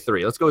 no, I'll say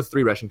 3. Let's go with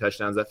 3 rushing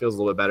touchdowns. That feels a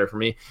little bit better for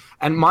me.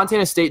 And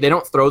Montana State, they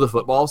don't throw the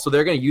football, so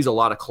they're going to use a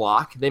lot of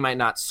clock. They might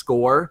not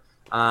score,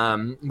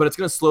 but it's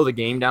going to slow the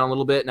game down a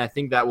little bit, and I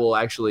think that will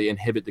actually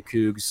inhibit the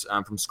Cougs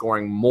from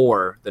scoring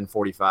more than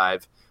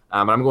 45.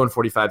 But I'm going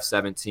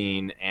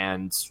 45-17,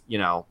 and,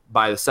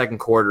 by the second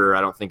quarter,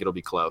 I don't think it'll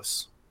be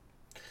close.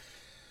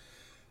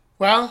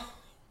 Well,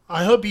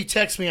 I hope you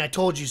text me, I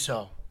told you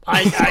so.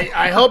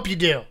 I hope you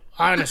do,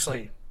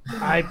 honestly.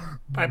 I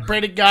pray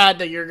to God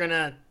that you're going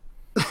to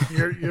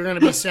You're going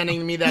to be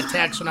sending me that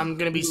text when I'm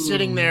going to be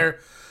sitting there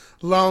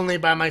lonely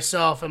by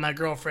myself at my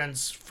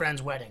girlfriend's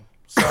friend's wedding.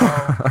 So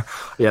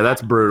Yeah,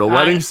 that's brutal.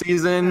 Wedding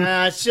season.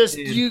 it's just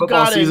and you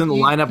football got season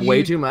line up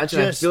way too much.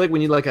 And I just- feel like we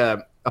need like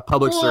a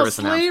public service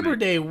it's Labor announcement.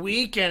 Day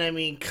weekend. I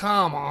mean,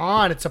 come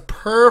on. It's a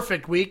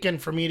perfect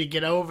weekend for me to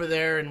get over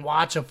there and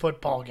watch a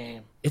football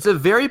game. It's a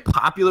very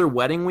popular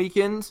wedding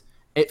weekend.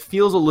 It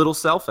feels a little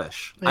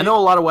selfish. I know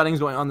a lot of weddings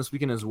going on this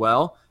weekend as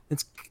well.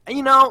 It's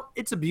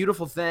it's a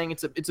beautiful thing.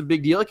 It's a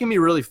big deal. It can be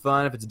really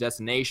fun if it's a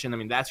destination. I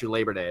mean, that's your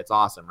Labor Day. It's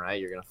awesome, right?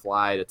 You're gonna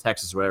fly to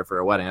Texas or whatever for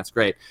a wedding. That's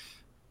great.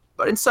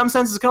 But in some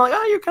sense, it's kind of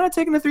like, you're kind of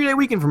taking a 3-day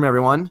weekend from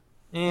everyone,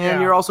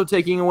 and you're also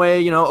taking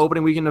away,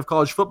 opening weekend of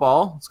college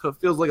football. It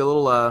feels like a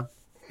little, a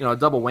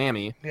double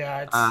whammy.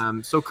 Yeah.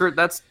 It's, So Kurt,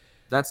 that's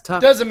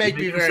tough. Doesn't make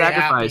me very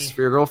sacrifice happy.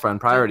 for your girlfriend.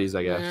 Priorities,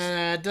 I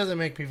guess. it doesn't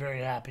make me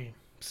very happy.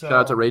 So, Shout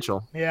out to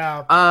Rachel.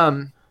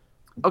 Yeah.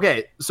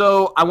 Okay,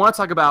 so I want to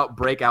talk about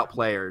breakout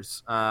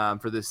players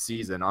for this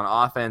season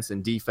on offense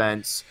and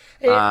defense.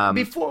 Hey,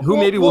 Who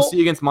maybe we'll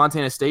see against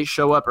Montana State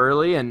show up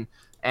early,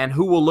 and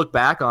who we'll look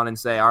back on and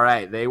say, all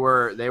right,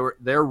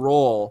 their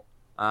role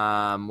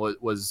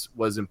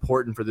was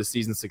important for this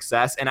season's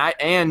success,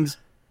 and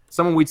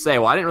someone we'd say,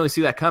 well, I didn't really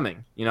see that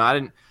coming.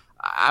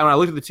 When I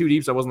looked at the two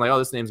deeps, I wasn't like, oh,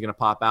 this name's going to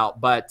pop out.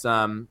 But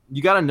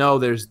you got to know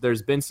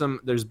there's been some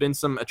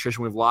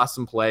attrition. We've lost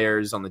some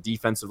players on the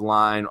defensive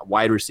line,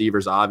 wide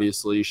receivers,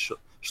 obviously.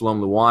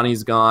 Shalom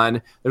Luwani's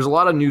gone. There's a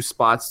lot of new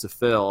spots to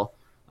fill.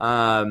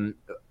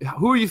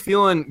 Who are you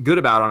feeling good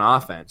about on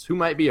offense? Who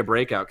might be a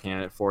breakout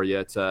candidate for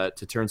you to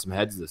turn some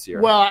heads this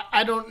year? Well,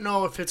 I don't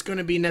know if it's going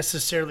to be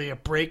necessarily a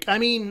break. I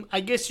mean,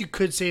 I guess you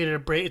could say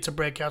it's a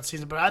breakout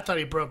season, but I thought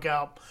he broke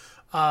out.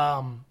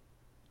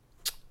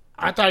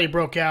 I thought he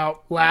broke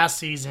out last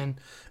season,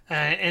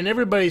 and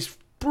everybody's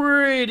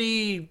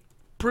pretty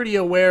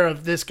aware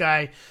of this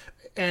guy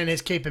and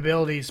his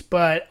capabilities.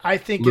 But I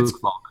think Luke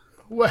Falk.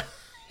 Well,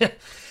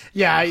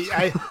 yeah,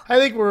 I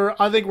think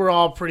we're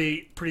all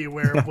pretty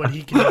aware of what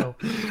he can do.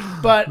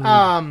 But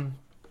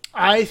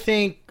I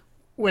think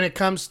when it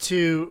comes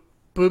to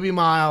Boobie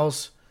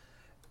Miles,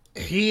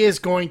 he is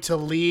going to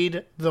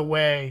lead the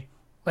way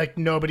like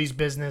nobody's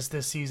business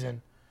this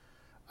season.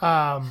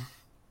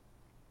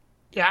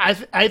 Yeah,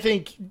 I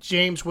think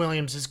James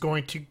Williams is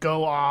going to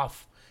go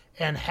off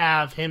and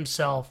have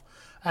himself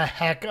a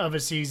heck of a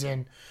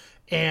season,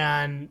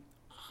 and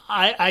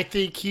I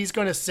think he's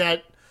going to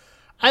set.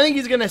 I think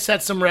he's going to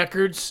set some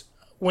records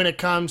when it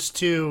comes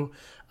to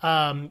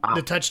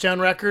the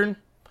touchdown record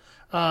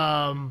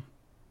in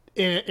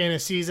a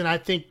season. I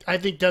think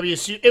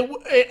WSU,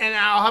 and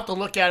I'll have to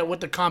look at it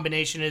what the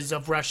combination is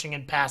of rushing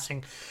and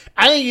passing.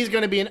 I think he's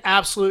going to be an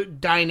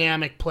absolute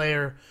dynamic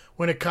player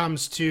when it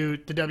comes to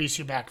the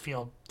WSU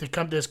backfield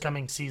this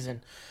coming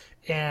season.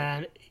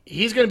 And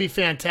he's going to be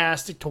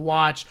fantastic to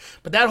watch.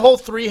 But that whole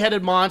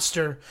three-headed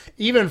monster,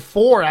 even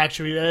four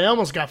actually, they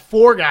almost got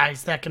four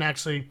guys that can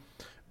actually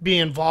be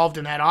involved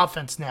in that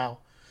offense now.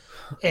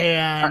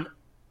 And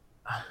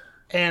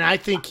I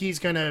think he's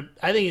going to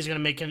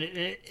make an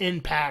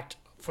impact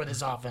for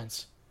this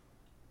offense.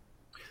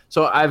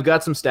 So I've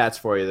got some stats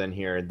for you then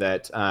here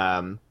that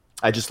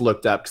I just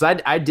looked up because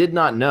I did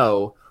not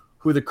know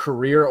who the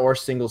career or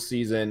single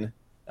season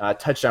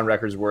touchdown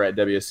records were at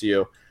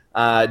WSU.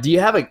 Do you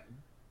have I'm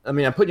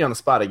putting you on the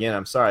spot again.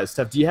 I'm sorry. It's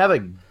tough. Do you have a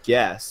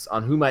guess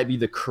on who might be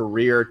the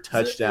career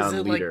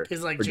touchdown leader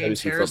is it for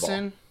James WSU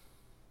Harrison? football?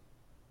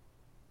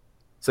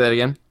 Say that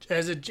again.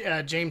 Is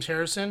it James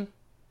Harrison?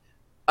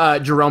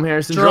 Jerome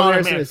Harrison. Jerome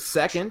Harrison is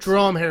second.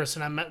 Jerome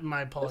Harrison.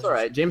 My apologies. That's all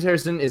right. James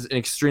Harrison is an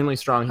extremely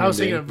strong human I was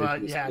being.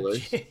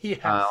 thinking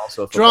of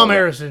Also Jerome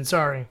Harrison.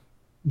 Sorry.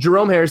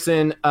 Jerome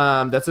Harrison.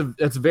 That's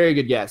a very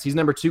good guess. He's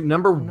number two.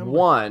 Number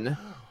one.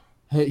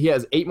 He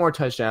has 8 more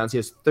touchdowns. He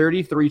has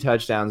 33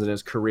 touchdowns in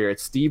his career.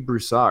 It's Steve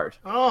Broussard.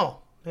 Oh,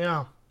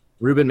 yeah.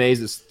 Ruben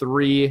Mays is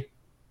 3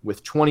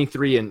 with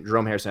 23, and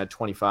Jerome Harrison had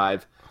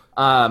 25.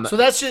 So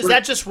is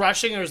that just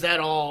rushing, or is that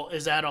all?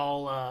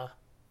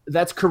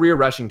 That's career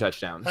rushing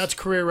touchdowns. That's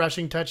career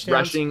rushing touchdowns.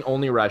 Rushing,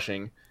 only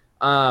rushing.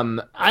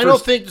 I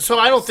don't think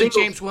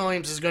James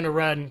Williams is going to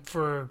run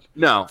for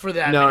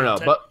that. No.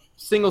 But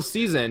single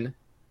season.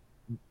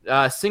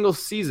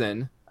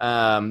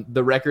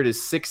 The record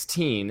is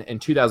 16 in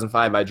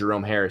 2005 by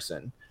Jerome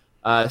Harrison.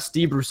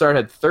 Steve Broussard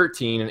had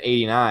 13 in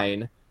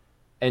 89.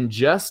 And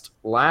just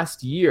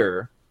last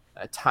year,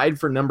 tied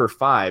for number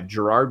 5,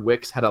 Gerard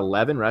Wicks had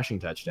 11 rushing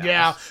touchdowns.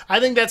 Yeah, I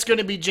think that's going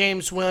to be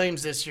James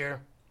Williams this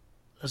year.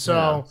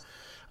 So,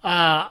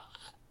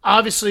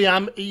 obviously,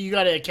 you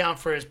got to account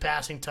for his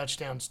passing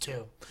touchdowns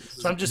too.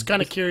 So I'm just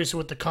kind of curious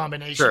what the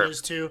combination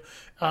is too.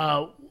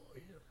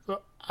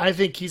 I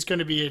think he's going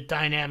to be a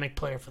dynamic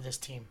player for this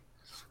team.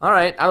 All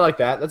right, I like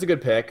that. That's a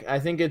good pick. I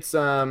think it's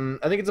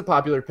a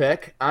popular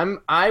pick.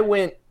 I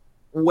went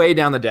way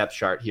down the depth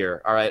chart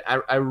here. All right,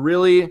 I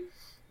really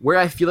where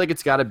I feel like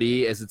it's got to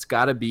be is it's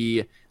got to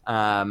be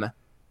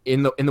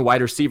in the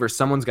wide receiver.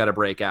 Someone's got to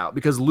break out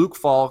because Luke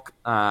Falk,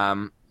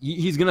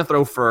 he's going to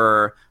throw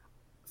for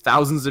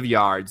thousands of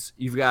yards.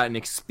 You've got an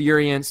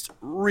experienced,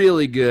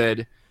 really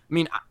good. I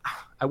mean,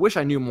 I wish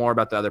I knew more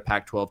about the other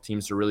Pac-12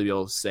 teams to really be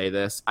able to say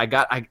this.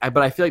 But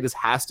I feel like this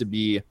has to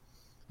be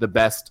the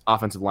best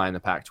offensive line in the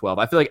Pac-12.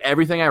 I feel like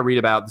everything I read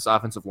about this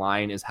offensive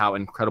line is how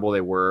incredible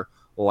they were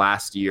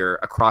last year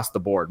across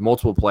the board.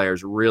 Multiple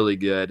players, really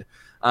good.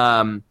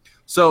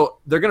 So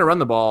they're going to run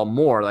the ball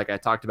more, like I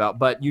talked about,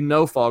 but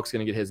Falk's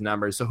going to get his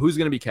numbers. So who's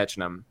going to be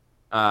catching them?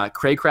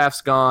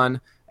 Craycraft's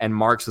gone and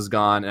Marks is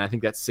gone, and I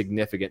think that's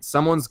significant.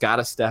 Someone's got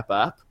to step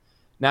up.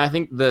 Now, I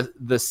think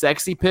the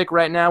sexy pick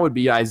right now would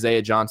be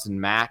Isaiah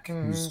Johnson-Mack,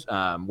 who's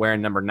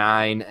wearing number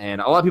 9, and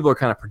a lot of people are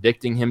kind of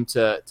predicting him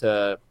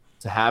to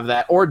have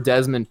that, or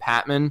Desmond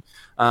Patman,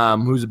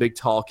 who's a big,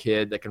 tall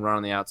kid that can run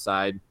on the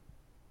outside.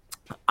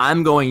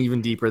 I'm going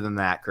even deeper than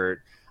that,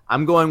 Kurt.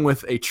 I'm going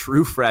with a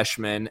true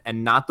freshman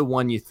and not the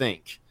one you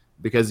think,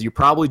 because you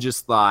probably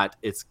just thought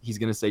he's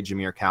going to say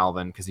Jameer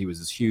Calvin because he was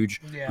this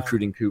huge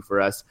recruiting coup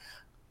for us.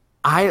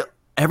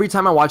 Every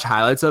time I watch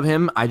highlights of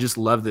him, I just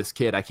love this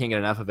kid. I can't get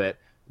enough of it.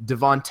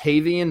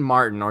 Devontavian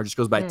Martin, or just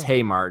goes by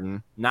Tay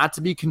Martin, not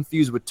to be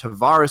confused with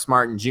Tavares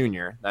Martin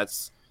Jr.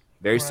 That's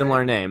a very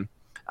similar name.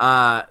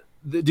 The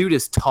dude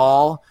is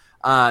tall.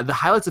 The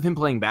highlights of him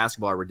playing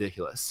basketball are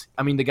ridiculous.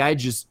 I mean, the guy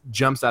just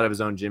jumps out of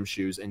his own gym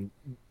shoes and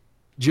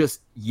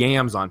just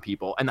yams on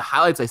people. And the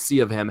highlights I see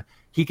of him,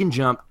 he can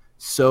jump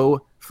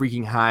so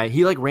freaking high.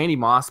 He like Randy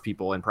Moss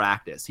people in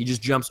practice. He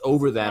just jumps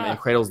over them and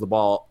cradles the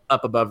ball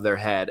up above their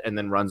head and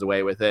then runs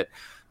away with it.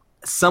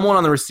 Someone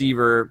on the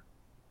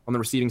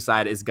receiving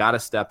side has got to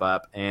step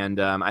up, and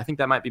I think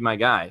that might be my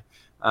guy.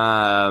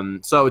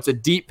 So it's a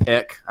deep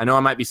pick. I know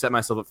I might be setting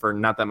myself up for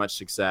not that much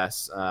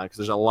success because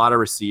there's a lot of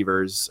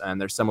receivers and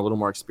there's some a little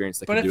more experienced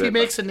that can do it. But if he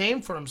makes a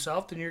name for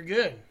himself, then you're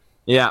good.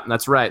 Yeah,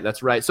 that's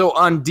right. So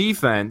on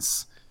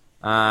defense,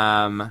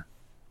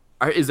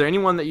 is there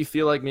anyone that you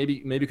feel like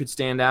maybe could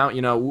stand out?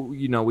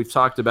 We've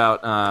talked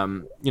about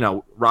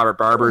Robert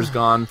Barber's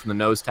gone from the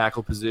nose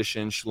tackle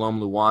position. Shalom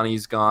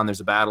Luwani's gone.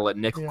 There's a battle at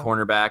nickel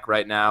cornerback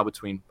right now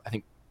between, I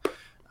think,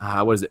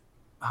 what is it?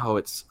 Oh,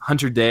 it's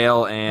Hunter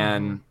Dale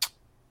and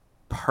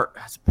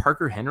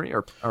Parker Henry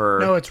or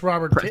no, it's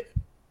Robert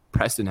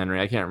Preston Henry.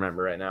 I can't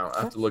remember right now.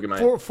 I have to look at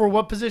my for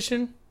what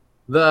position?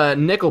 The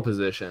nickel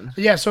position.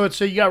 Yeah, so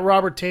you got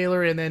Robert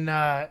Taylor and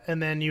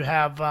then you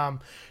have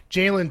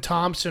Jalen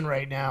Thompson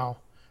right now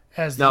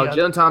as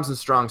Jalen Thompson's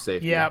strong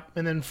safety. Yeah,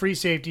 and then free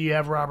safety you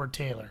have Robert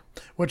Taylor,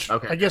 which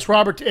I guess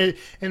Robert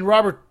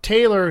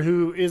Taylor,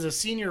 who is a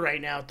senior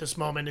right now at this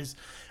moment, is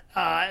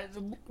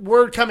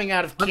word coming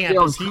out of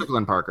campus.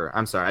 Kirkland Parker.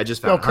 I'm sorry, I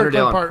just found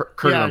Hunterdale and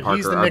Kirkland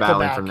Parker are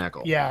battling for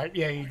nickel. Yeah,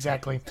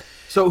 exactly.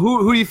 So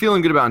who are you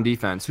feeling good about on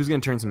defense? Who's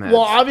going to turn some heads?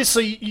 Well,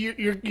 obviously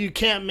you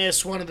can't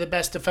miss one of the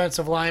best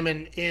defensive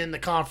linemen in the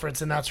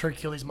conference, and that's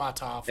Hercules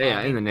Matov. Yeah,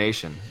 in the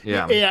nation.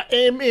 Yeah,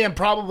 and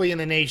probably in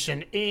the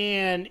nation,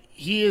 and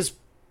he is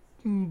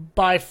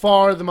by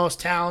far the most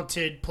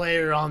talented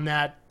player on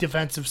that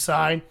defensive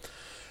side.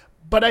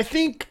 But I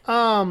think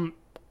I'm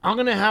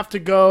going to have to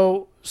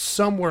go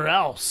somewhere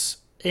else.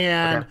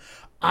 And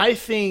I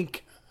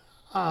think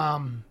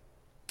for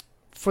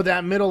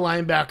that middle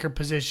linebacker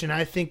position,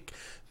 I think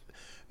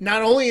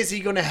not only is he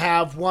going to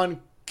have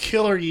one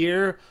killer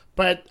year,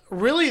 but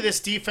really this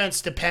defense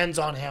depends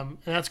on him.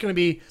 And that's going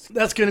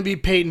to be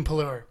Peyton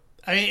Pelluer.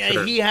 I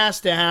mean, he has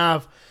to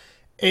have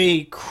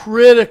a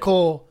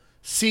critical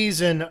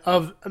season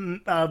of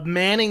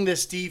manning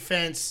this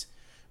defense,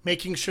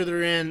 making sure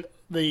they're in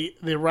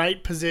the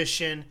right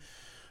position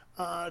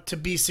to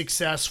be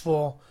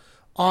successful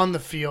on the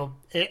field,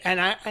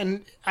 and I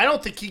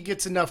don't think he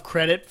gets enough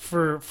credit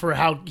for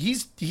how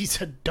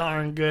he's a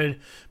darn good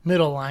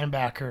middle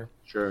linebacker.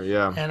 Sure,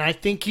 yeah. And I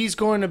think he's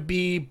going to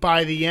be,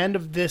 by the end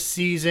of this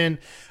season,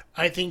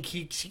 I think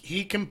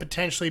he can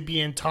potentially be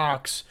in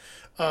talks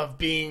of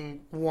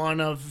being one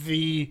of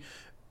the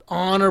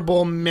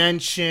honorable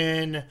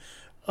mention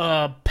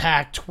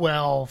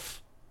Pac-12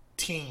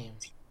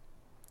 teams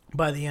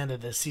by the end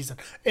of this season,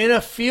 in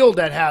a field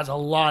that has a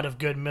lot of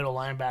good middle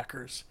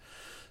linebackers.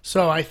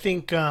 So I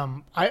think,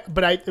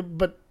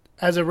 but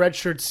as a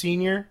redshirt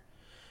senior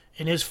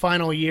in his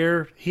final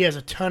year, he has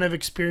a ton of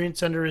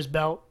experience under his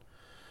belt.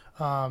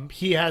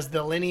 He has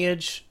the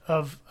lineage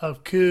of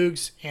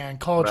Cougs and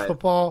college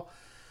football.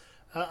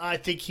 I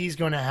think he's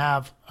going to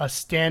have a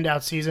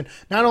standout season.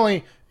 Not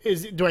only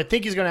do I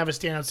think he's going to have a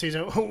standout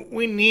season,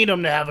 we need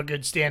him to have a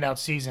good standout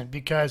season,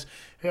 because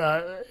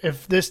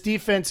if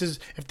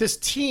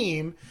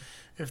the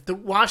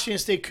Washington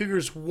State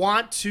Cougars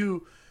want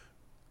to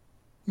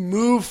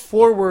move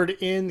forward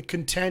in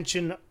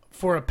contention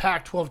for a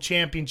Pac-12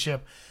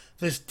 championship,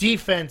 this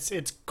defense,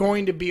 it's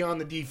going to be on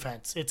the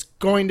defense. It's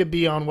going to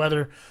be on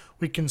whether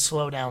we can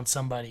slow down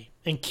somebody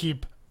and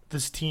keep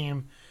this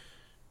team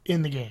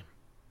in the game.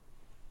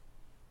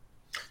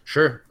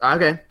 Sure.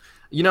 Okay.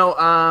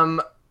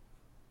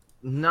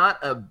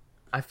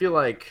 I feel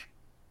like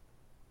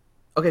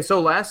Okay,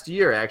 so last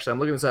year, actually, I'm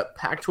looking this up.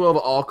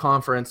 Pac-12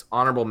 All-Conference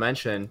honorable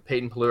mention.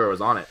 Peyton Pelluer was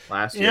on it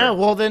last year. Yeah,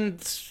 well then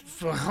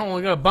we're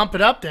gonna bump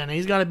it up. Then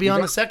he's got to be on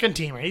the second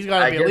team. He's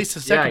got to be at least a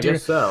second team. I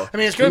guess so. I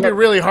mean, it's going to be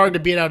really hard to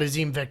beat out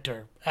Azim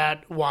Victor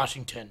at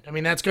Washington. I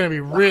mean, that's going to be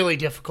really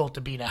difficult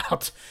to beat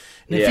out.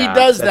 And if he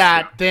does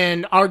that,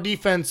 then our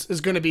defense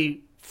is going to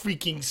be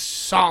freaking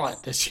solid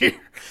this year.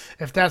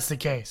 If that's the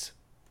case.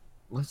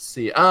 Let's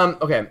see.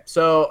 Okay,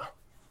 so.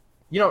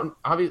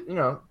 Obviously,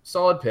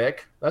 solid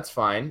pick. That's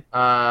fine.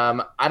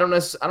 I don't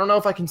know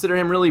if I consider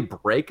him really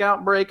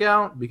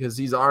breakout because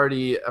he's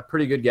already a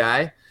pretty good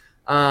guy.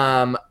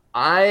 I'm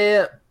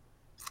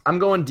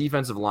going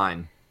defensive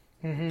line.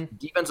 Mm-hmm.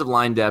 Defensive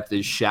line depth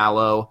is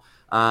shallow.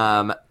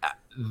 There's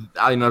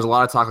a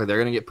lot of talk like they're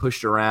going to get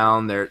pushed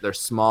around. They're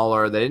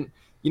smaller. They didn't.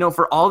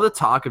 For all the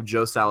talk of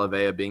Joe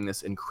Salavea being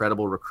this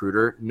incredible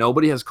recruiter,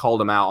 nobody has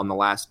called him out in the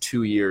last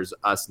 2 years.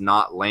 Us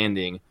not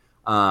landing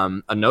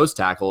a nose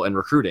tackle and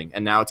recruiting,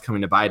 and now it's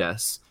coming to bite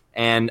us.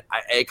 And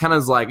it kind of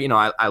is like,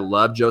 I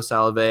love Joe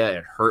Salavea.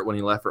 It hurt when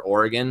he left for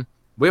Oregon.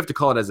 We have to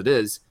call it as it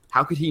is.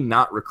 How could he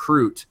not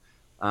recruit,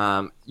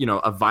 a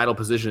vital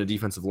position of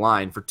defensive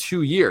line for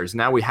 2 years?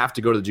 Now we have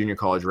to go to the junior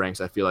college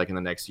ranks, I feel like, in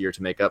the next year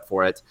to make up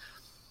for it.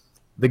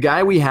 The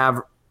guy we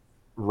have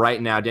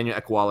right now, Daniel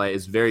Ekwale,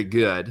 is very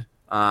good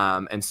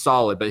and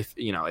solid, but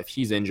if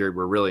he's injured,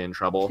 we're really in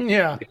trouble.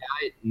 Yeah. The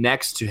guy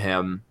next to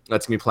him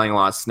that's going to be playing a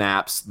lot of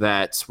snaps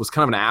that was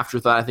kind of an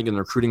afterthought, I think, in the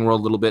recruiting world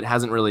a little bit,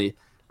 hasn't really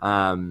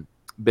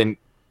been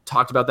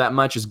talked about that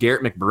much, is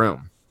Garrett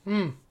McBroom.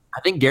 I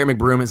think Garrett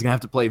McBroom is going to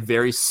have to play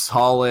very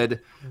solid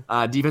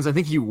defense. I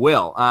think he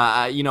will.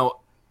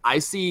 I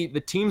see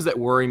the teams that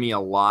worry me a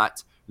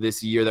lot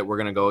this year that we're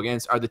going to go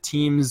against are the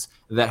teams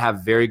that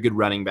have very good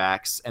running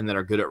backs and that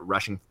are good at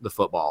rushing the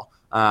football.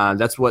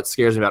 That's what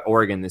scares me about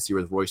Oregon this year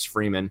with Royce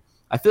Freeman.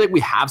 I feel like we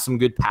have some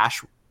good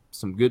pass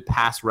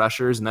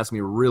rushers, and that's going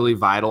to be really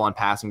vital on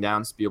passing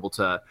downs to be able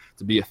to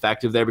be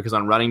effective there, because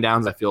on running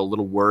downs I feel a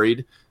little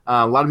worried.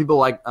 A lot of people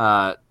like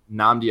Nnamdi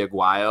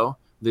Aguayo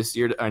this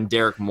year and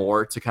Derek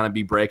Moore to kind of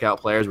be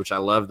breakout players, which I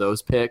love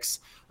those picks.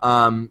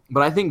 But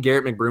I think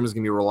Garrett McBroom is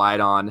going to be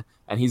relied on,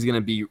 and he's going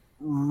to be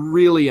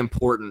really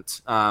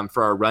important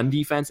for our run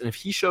defense. And if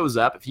he shows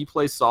up, if he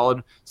plays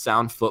solid,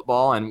 sound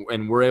football,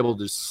 and we're able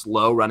to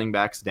slow running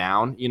backs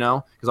down,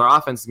 because our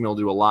offense is going to be able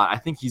to do a lot, I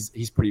think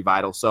he's pretty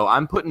vital. So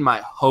I'm putting my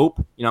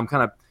hope, I'm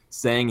kind of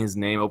saying his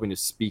name, hoping to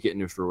speak it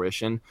into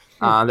fruition,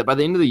 that by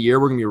the end of the year,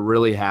 we're going to be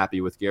really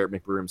happy with Garrett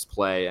McBroom's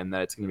play, and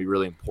that it's going to be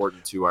really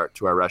important to our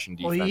rushing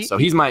defense. So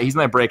he's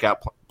my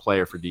breakout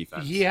player for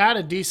defense. He had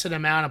a decent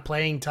amount of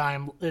playing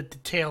time at the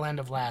tail end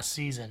of last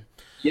season.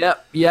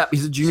 Yep.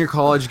 He's a junior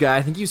college guy.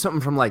 I think he was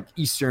something from like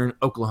Eastern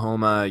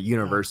Oklahoma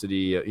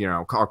University,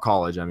 or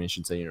college. I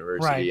should say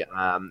university.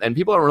 Right. And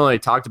people haven't really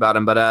talked about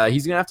him, but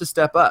he's gonna have to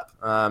step up.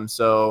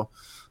 So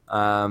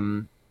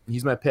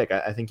he's my pick.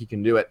 I think he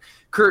can do it.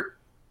 Kurt,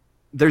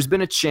 there's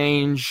been a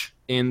change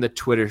in the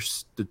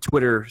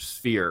Twitter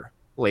sphere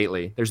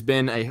lately. There's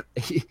been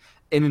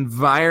an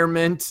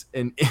environment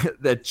and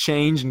the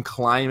change in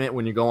climate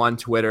when you go on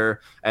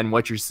Twitter and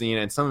what you're seeing,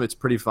 and some of it's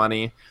pretty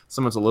funny,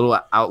 some of it's a little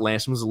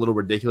outlandish, some of it's a little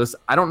ridiculous.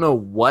 I don't know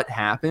what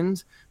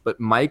happened, but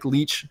Mike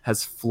Leach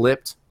has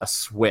flipped a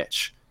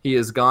switch. He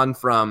has gone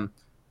from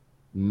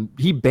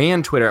he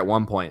banned Twitter at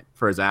one point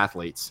for his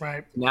athletes.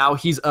 Right. Now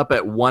he's up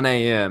at 1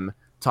 a.m.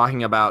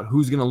 talking about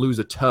who's going to lose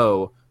a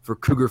toe for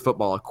Cougar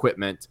football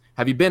equipment.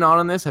 Have you been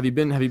on this? Have you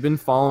been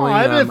following?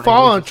 I've been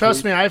following.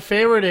 Trust me, I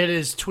favorited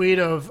his tweet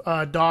of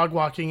a dog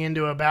walking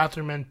into a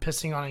bathroom and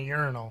pissing on a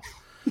urinal.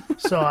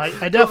 So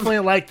I definitely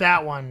like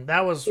that one.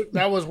 That was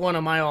one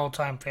of my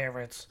all-time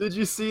favorites. Did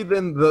you see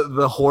then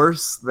the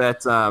horse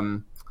that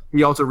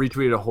he also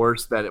retweeted a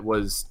horse that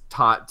was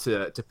taught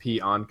to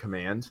pee on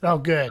command? Oh,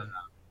 good.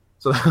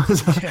 So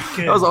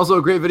that was also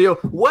a great video.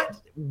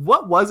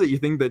 What was it you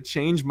think that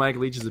changed Mike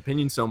Leach's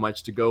opinion so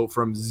much to go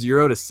from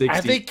 0 to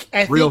 60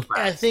 fast?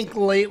 I think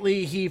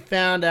lately he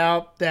found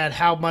out that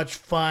how much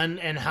fun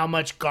and how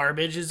much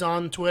garbage is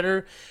on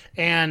Twitter,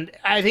 and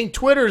I think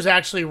Twitter is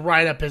actually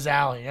right up his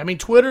alley.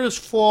 Twitter is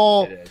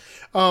full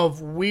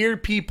of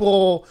weird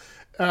people,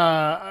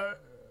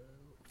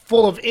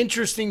 full of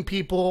interesting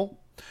people,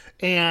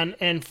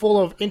 and full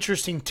of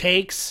interesting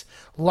takes,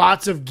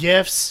 lots of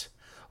GIFs,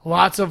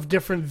 lots of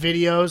different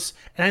videos,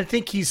 and I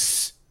think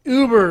he's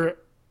uber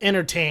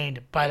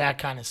entertained by that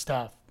kind of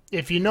stuff.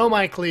 If you know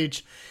Mike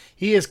Leach,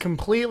 he is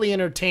completely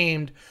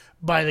entertained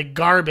by the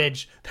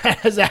garbage that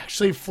has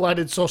actually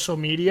flooded social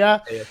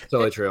media. Yeah,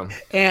 totally true.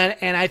 And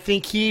I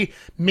think he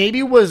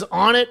maybe was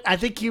on it. I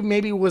think he's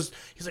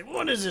like,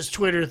 what is this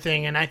Twitter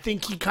thing? And I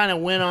think he kind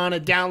of went on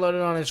it, downloaded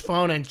it on his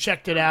phone and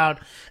checked it out.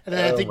 And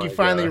then I think he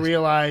finally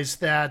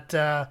realized that,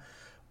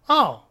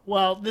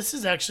 this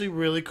is actually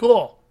really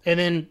cool. And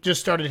then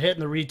just started hitting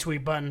the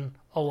retweet button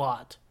a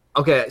lot.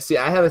 Okay, see,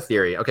 I have a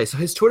theory. Okay, so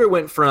his Twitter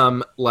went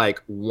from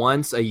like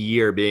once a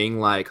year being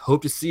like,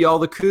 hope to see all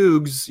the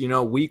Cougs,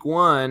 week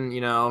 1,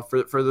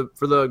 for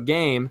the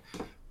game,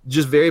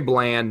 just very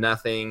bland,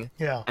 nothing.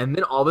 Yeah. And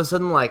then all of a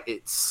sudden, like,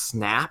 it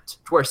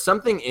snapped to where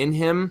something in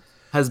him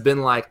has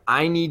been like,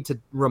 I need to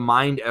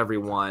remind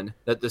everyone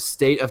that the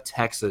state of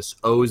Texas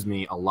owes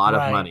me a lot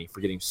of money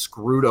for getting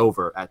screwed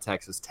over at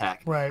Texas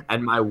Tech. Right.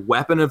 And my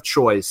weapon of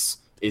choice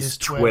is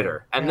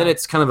Twitter. And then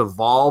it's kind of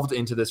evolved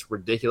into this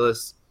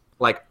ridiculous,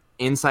 like,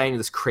 insight into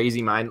this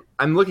crazy mind.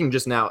 I'm looking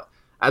just now,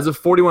 as of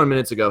 41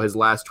 minutes ago, his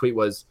last tweet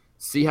was,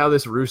 "See how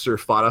this rooster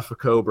fought off a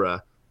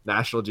cobra,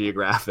 National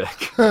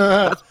Geographic."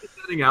 That's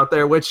sitting out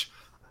there, which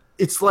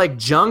it's like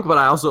junk, but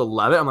I also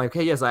love it. I'm like,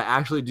 okay, yes, I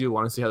actually do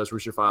want to see how this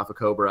rooster fought off a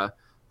cobra.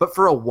 But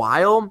for a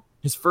while,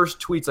 his first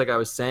tweets, like I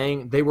was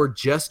saying, they were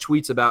just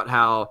tweets about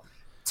how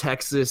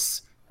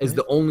Texas is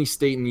the only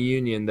state in the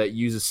union that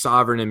uses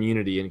sovereign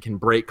immunity and can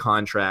break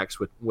contracts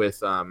with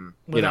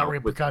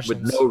repercussions,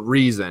 with no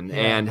reason,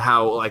 and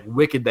how like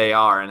wicked they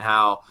are, and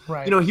how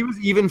he was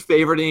even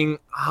favoriting,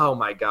 oh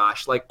my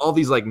gosh, like all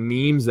these like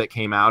memes that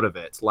came out of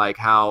it, like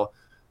how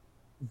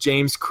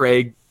James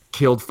Craig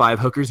killed 5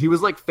 hookers. He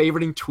was like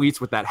favoriting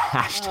tweets with that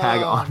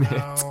hashtag on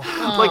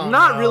it. Like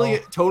not really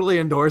totally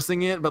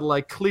endorsing it, but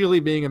like clearly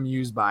being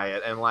amused by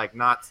it, and like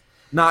not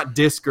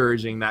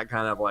discouraging that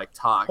kind of like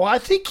talk. Well, I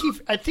think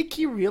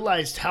he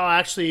realized how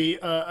actually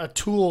a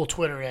tool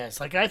Twitter is.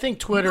 Like I think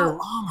Twitter.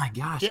 Oh my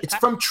gosh, it's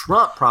from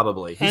Trump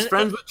probably. He's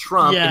friends with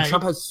Trump, and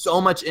Trump has so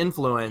much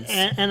influence.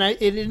 And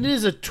it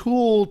is a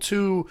tool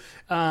to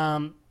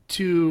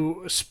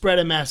spread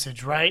a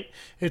message, right?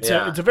 It's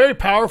a very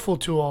powerful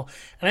tool,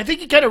 and I think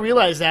he kind of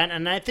realized that.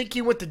 And I think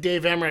he went to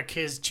Dave Emmerich,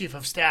 his chief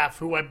of staff,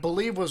 who I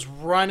believe was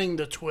running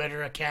the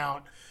Twitter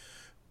account.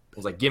 I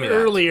was like, give me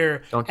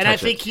earlier, that. And I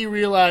think he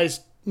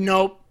realized,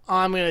 nope,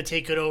 I'm going to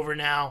take it over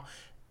now,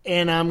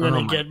 and I'm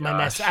going to get my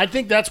message. I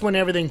think that's when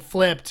everything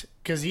flipped,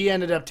 because he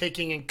ended up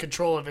taking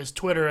control of his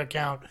Twitter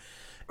account,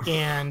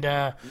 and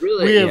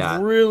we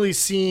have really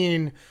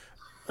seen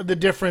the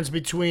difference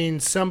between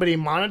somebody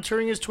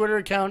monitoring his Twitter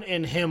account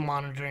and him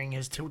monitoring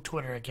his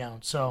Twitter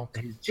account. So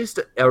he's just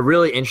a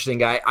really interesting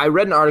guy. I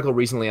read an article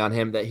recently on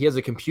him that he has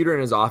a computer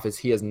in his office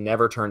he has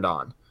never turned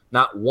on,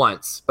 not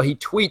once, but he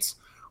tweets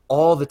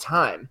all the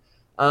time.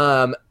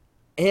 And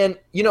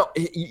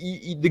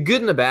the good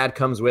and the bad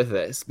comes with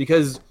this,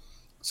 because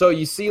so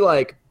you see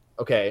like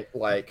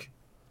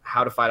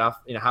how to fight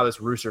off, how this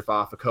rooster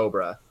fought off a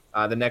cobra.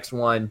 The next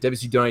one,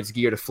 WSU donates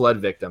gear to flood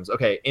victims.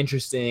 Okay,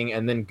 interesting,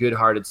 and then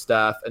good-hearted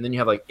stuff. And then you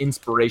have like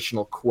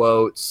inspirational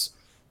quotes.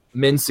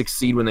 Men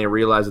succeed when they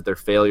realize that their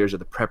failures are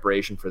the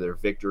preparation for their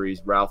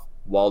victories. Ralph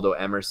Waldo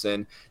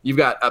Emerson. You've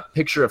got a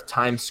picture of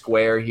Times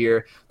Square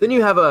here. Then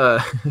you have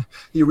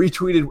you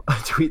retweeted a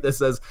tweet that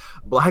says,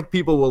 "Black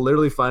people will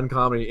literally find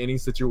comedy in any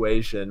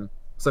situation.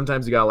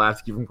 Sometimes you gotta laugh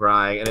to keep from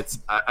crying." And it's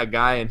a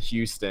guy in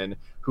Houston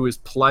who is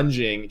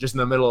plunging just in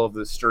the middle of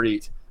the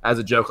street as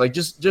a joke, like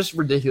just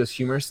ridiculous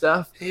humor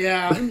stuff.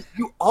 Yeah. But then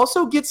you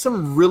also get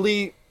some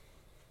really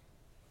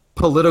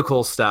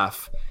political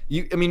stuff.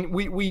 We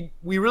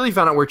really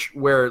found out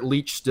where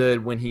Leach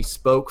stood when he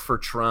spoke for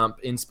Trump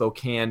in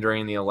Spokane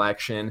during the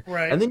election.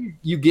 Right. And then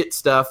you get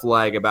stuff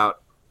like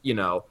about,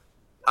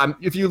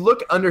 if you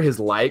look under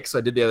his likes,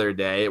 I did the other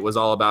day, it was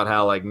all about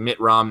how like Mitt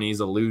Romney's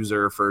a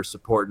loser for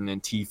supporting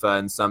Antifa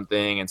and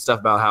something, and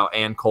stuff about how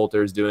Ann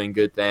Coulter's doing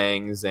good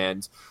things,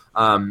 and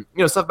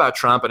stuff about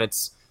Trump. And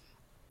it's,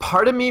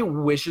 part of me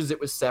wishes it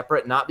was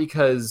separate, not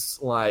because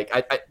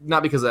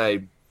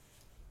I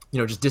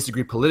just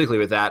disagree politically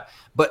with that,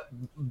 but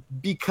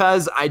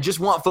because I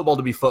just want football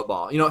to be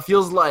football. It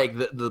feels like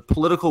the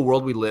political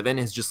world we live in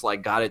has just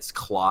like got its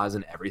claws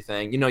in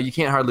everything. You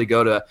can't hardly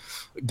go to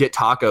get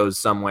tacos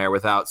somewhere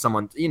without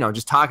someone,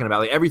 just talking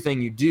about like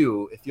everything you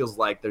do. It feels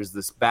like there's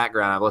this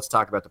background of let's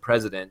talk about the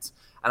president.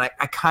 And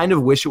I kind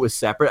of wish it was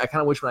separate. I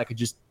kind of wish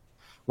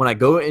when I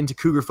go into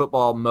Cougar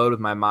football mode with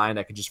my mind,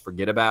 I could just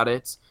forget about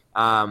it.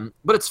 But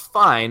it's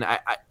fine.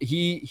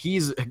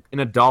 He's an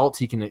adult.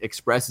 He can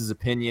express his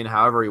opinion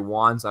however he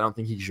wants. I don't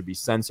think he should be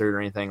censored or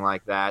anything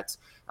like that.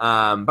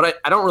 But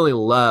I don't really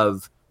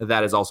love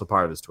that is also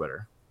part of his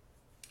Twitter.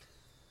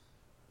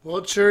 Well,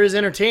 it sure is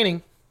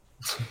entertaining.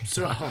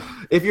 So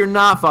if you're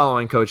not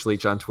following Coach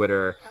Leach on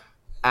Twitter,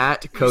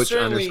 at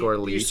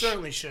Coach_Leach, you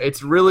certainly should.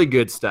 It's really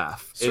good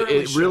stuff.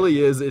 It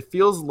really is. It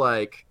feels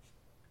like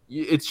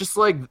it's just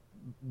like,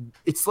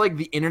 it's like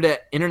the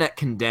internet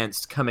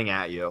condensed coming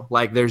at you.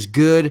 Like there's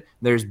good,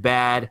 there's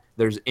bad,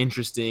 there's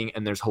interesting,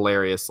 and there's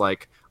hilarious.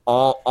 Like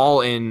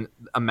all in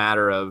a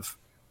matter of,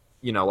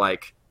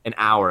 like an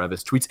hour of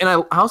his tweets. And I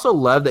also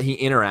love that he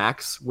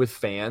interacts with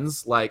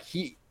fans. Like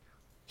he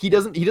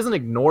doesn't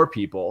ignore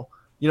people.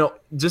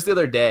 Just the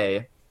other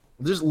day,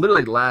 just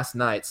literally last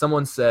night,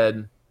 someone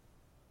said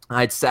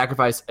I'd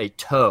sacrifice a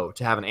toe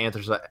to have an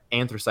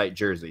anthracite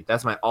jersey.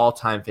 That's my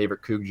all-time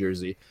favorite Coug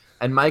jersey.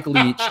 And Mike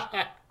Leach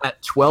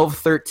at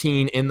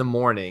 12:13 in the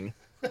morning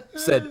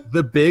said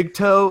the big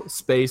toe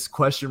space ?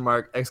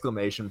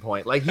 Exclamation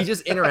point. Like he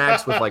just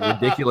interacts with like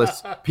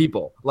ridiculous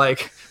people.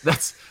 Like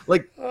that's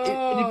like if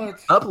you're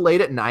up late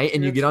at night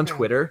and you get on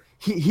Twitter,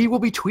 he will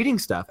be tweeting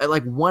stuff at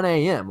like 1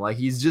 a.m. Like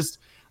he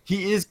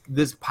is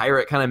this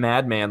pirate kind of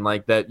madman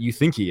like that you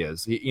think he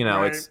is.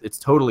 Right. It's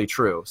totally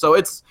true. So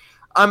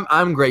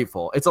I'm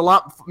grateful. It's a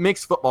lot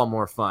makes football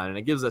more fun, and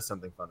it gives us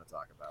something fun to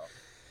talk about.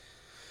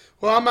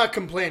 Well, I'm not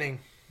complaining.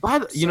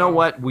 You know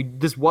what?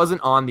 This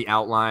wasn't on the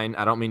outline.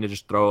 I don't mean to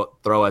just throw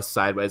us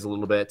sideways a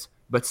little bit.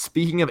 But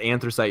speaking of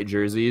anthracite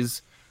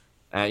jerseys,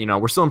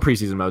 we're still in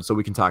preseason mode, so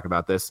we can talk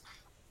about this.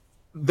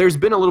 There's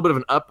been a little bit of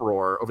an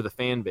uproar over the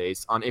fan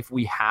base on if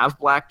we have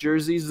black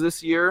jerseys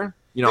this year.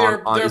 They're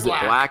Is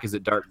black. it black? Is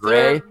it dark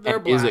gray? They're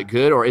black. Is it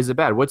good or is it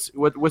bad? What's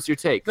your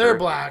take? They're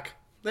black.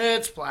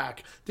 It's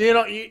black.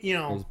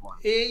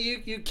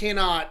 You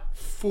cannot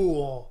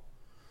fool.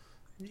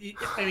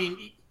 I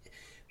mean,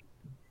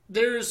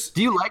 there's.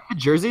 Do you like the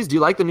jerseys? Do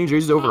you like the new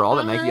jerseys overall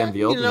that Nike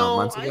unveiled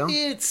months ago?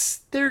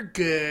 They're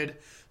good.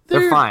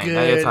 They're fine.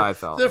 Good. That's how I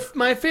felt.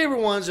 My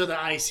favorite ones are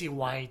the icy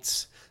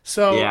whites.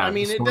 So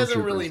it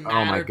doesn't really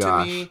matter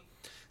to me.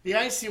 The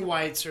icy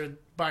whites are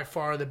by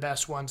far the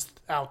best ones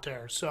out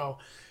there. So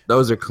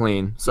those are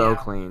clean.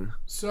 Clean.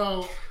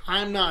 So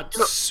I'm not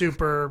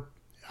super.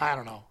 I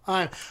don't know.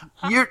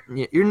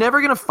 You're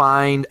never gonna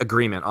find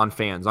agreement on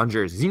fans on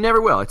jerseys. You never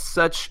will. It's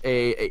such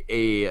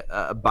a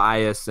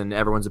bias, and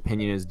everyone's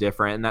opinion is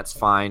different, and that's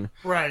fine.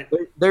 Right.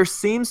 There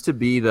seems to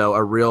be though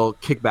a real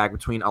kickback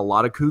between a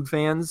lot of Coug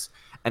fans,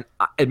 and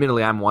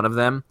admittedly I'm one of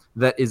them,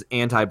 that is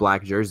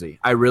anti-black jersey.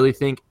 I really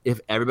think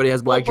if everybody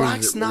has black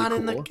jerseys,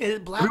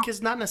 black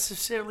is not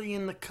necessarily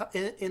in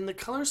the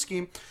color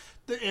scheme.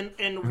 And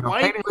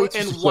white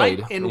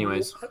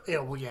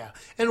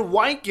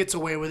gets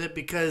away with it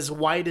because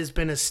white has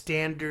been a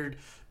standard,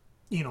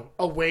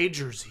 away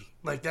jersey.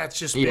 Like that's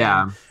just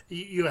been,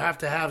 you have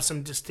to have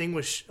some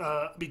distinguish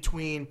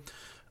between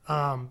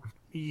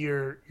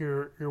your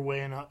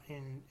away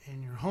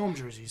and your home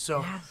jersey.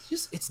 So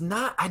it's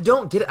not. I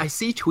don't get it. I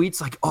see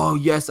tweets like, "Oh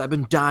yes, I've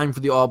been dying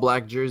for the all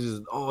black jerseys.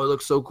 Oh, it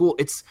looks so cool."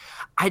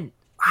 I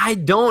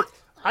don't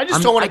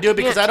want to do it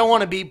because I don't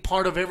want to be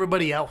part of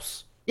everybody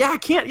else. Yeah, I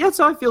can't. Yeah, that's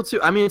how I feel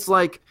too. I mean, it's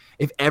like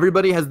if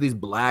everybody has these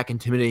black,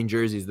 intimidating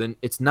jerseys, then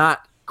it's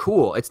not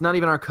cool. It's not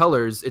even our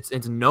colors.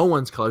 It's no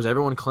one's colors.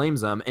 Everyone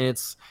claims them, and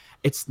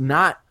it's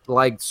not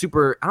like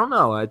super. I don't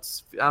know.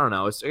 It's I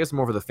guess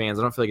more for the fans.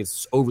 I don't feel like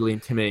it's overly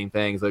intimidating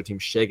things. Other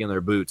teams shaking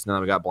their boots.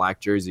 Now we got black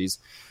jerseys,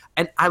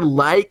 and I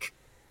like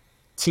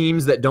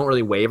teams that don't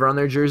really waver on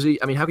their jersey.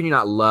 I mean, how can you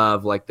not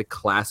love like the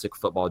classic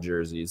football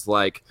jerseys?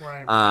 Like,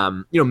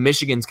 right.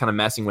 Michigan's kind of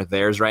messing with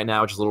theirs right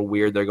now, which is a little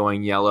weird. They're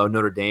going yellow.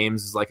 Notre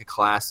Dame's is like a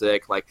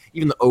classic. Like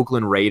even the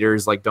Oakland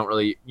Raiders, like don't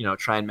really,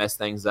 try and mess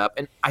things up.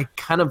 And I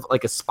kind of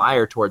like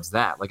aspire towards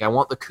that. Like I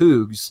want the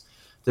Cougs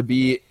to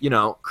be,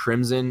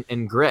 crimson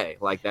and gray.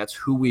 Like that's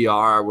who we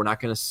are. We're not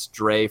going to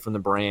stray from the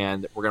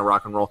brand. We're going to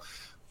rock and roll.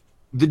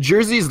 The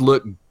jerseys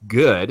look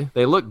good.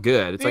 They look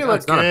good. It's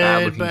it's not a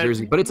bad looking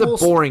jersey, but it's a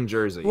boring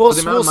jersey. For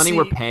the amount of money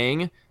we're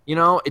paying,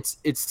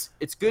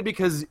 it's good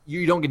because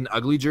you don't get an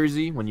ugly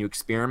jersey when you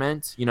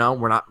experiment.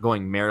 We're not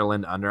going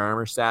Maryland Under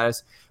Armour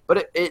status.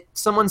 But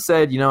someone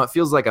said, it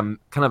feels like a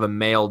kind of a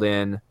mailed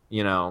in,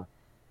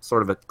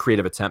 sort of a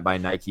creative attempt by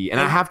Nike.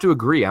 And I have to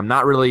agree. I'm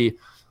not really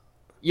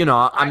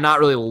I'm not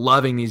really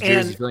loving these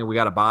jerseys, feeling we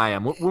got to buy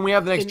them. When we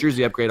have the next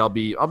jersey upgrade, I'll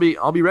be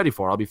ready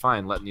for it. I'll be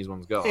fine letting these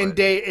ones go. And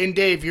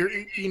Dave,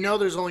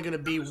 there's only going to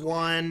be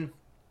one.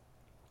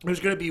 There's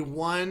going to be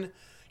one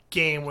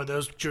game where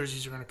those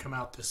jerseys are going to come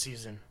out this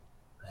season.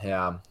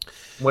 Yeah.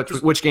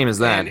 Which game is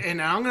that?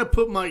 And I'm going to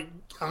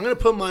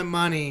put my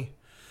money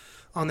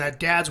on that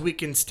Dad's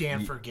Weekend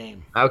Stanford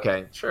game.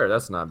 Okay, sure,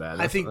 that's not bad.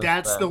 I think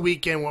that's the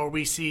weekend where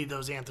we see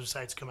those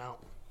anthracites come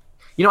out.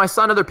 I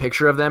saw another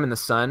picture of them in the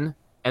sun.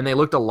 And they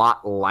looked a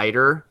lot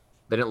lighter.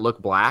 They didn't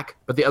look black,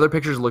 but the other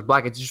pictures look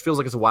black. It just feels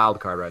like it's a wild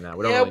card right now.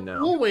 We don't really know.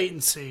 We'll wait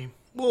and see.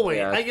 We'll wait.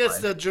 Yeah, I guess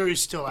the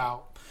jury's still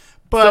out,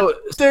 but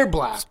they're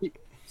black.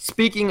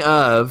 Speaking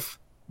of,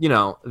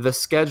 the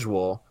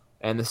schedule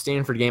and the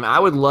Stanford game, I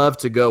would love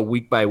to go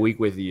week by week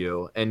with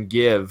you and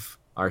give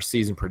our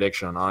season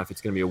prediction on if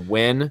it's going to be a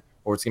win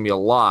or it's going to be a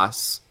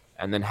loss,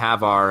 and then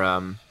have our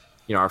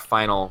our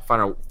final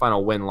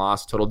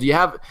win-loss total. Do you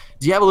have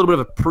a little bit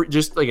of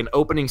just like an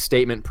opening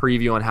statement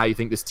preview on how you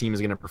think this team is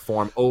going to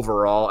perform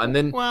overall? And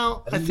then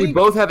we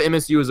both have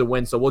MSU as a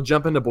win, so we'll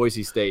jump into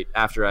Boise State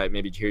after I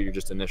maybe hear your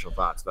just initial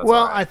thoughts. That's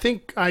all right. I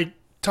think I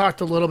talked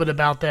a little bit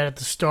about that at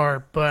the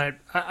start, but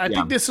I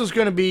think this is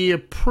going to be a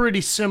pretty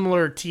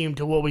similar team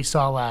to what we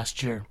saw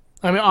last year.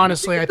 I mean,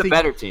 honestly, I think it's a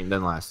better team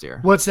than last year.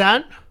 What's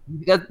that?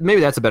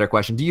 Maybe that's a better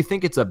question. Do you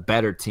think it's a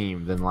better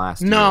team than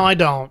last year? No, I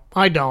don't.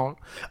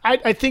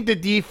 I think the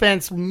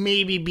defense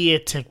maybe be a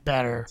tick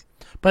better,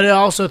 but I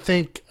also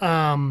think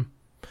one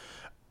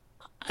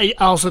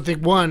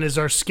is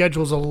our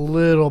schedule's a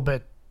little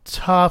bit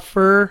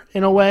tougher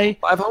in a way.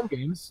 5 home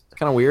games. It's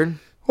kind of weird.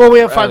 Well, we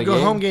have 5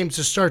 home games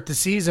to start the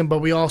season, but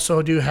we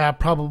also do have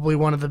probably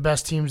one of the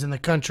best teams in the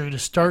country to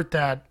start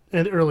that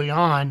early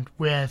on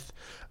with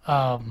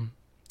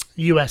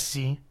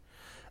USC.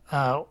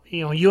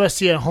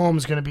 USC at home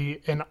is going to be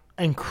an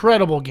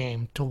incredible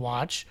game to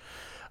watch.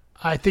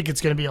 I think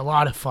it's going to be a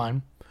lot of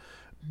fun.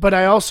 But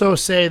I also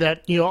say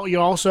that you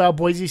also have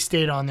Boise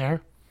State on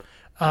there.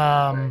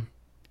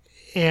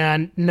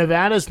 And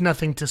Nevada's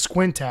nothing to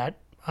squint at.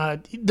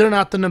 They're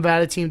not the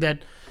Nevada team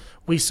that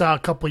we saw a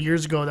couple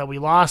years ago that we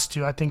lost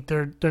to. I think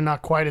they're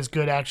not quite as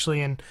good,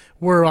 actually, and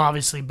we're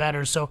obviously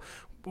better. So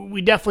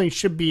we definitely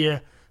should be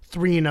a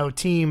 3-0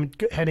 team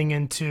heading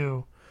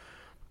into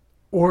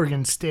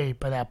Oregon State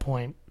by that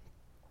point.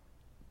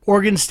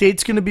 Oregon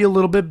State's going to be a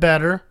little bit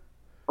better.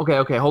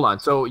 Okay, hold on.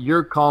 So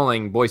you're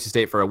calling Boise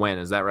State for a win,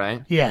 is that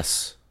right?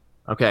 Yes.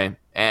 Okay.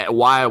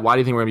 Why do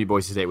you think we're going to be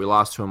Boise State? We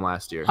lost to them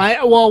last year.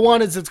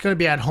 One is it's going to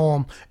be at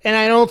home, and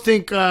I don't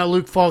think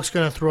Luke Falk's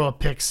going to throw a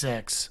pick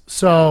six.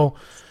 So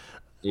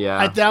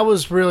yeah, that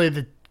was really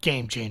the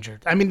game changer.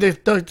 I mean, the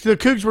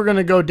Cougs were going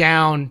to go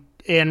down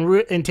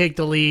and take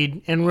the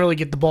lead and really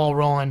get the ball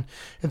rolling,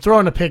 and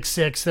throwing a pick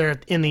six there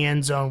in the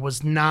end zone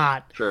was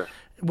not. Sure.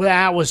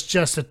 That was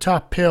just a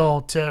tough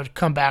pill to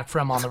come back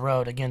from on the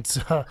road against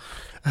a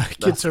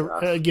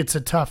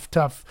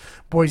tough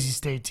Boise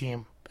State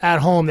team at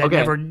home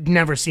that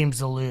never seems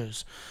to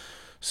lose.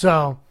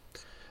 So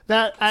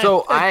that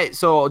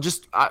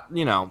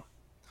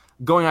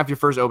going off your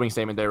first opening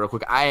statement there real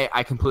quick,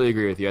 I completely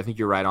agree with you. I think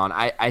you're right on.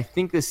 I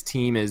think this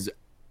team is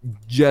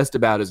just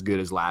about as good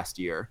as last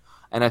year,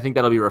 and I think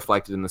that'll be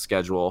reflected in the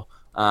schedule.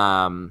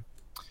 I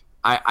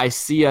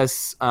see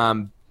us.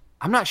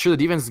 I'm not sure the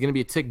defense is going to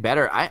be a tick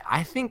better.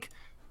 I think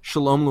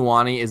Shalom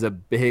Luani is a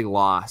big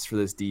loss for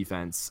this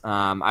defense.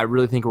 I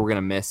really think we're going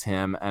to miss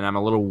him, and I'm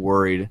a little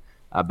worried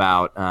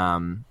about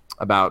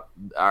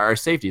our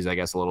safeties, I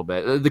guess, a little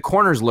bit. The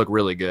corners look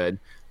really good,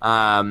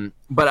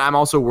 but I'm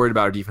also worried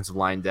about our defensive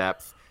line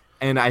depth.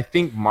 And I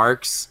think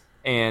Marks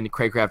and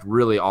Craycraft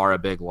really are a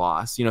big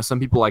loss. You know, some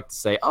people like to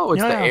say, oh,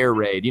 it's the air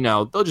raid. You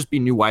know, they'll just be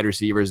new wide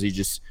receivers. You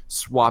just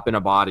swap in a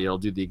body. It'll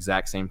do the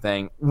exact same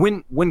thing.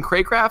 When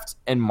Craycraft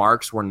and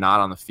Marks were not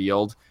on the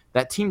field,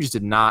 that team just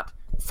did not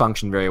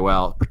function very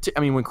well. I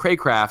mean, when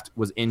Craycraft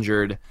was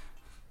injured,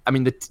 I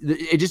mean,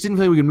 it just didn't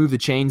feel like we could move the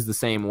chains the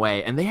same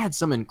way. And they had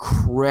some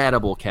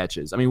incredible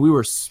catches. I mean, we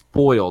were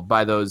spoiled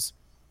by those,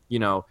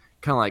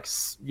 kind of like,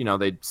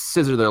 they'd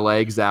scissor their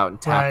legs out and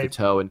tap their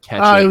toe and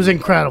catch it. It was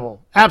incredible.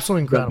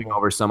 Absolutely incredible.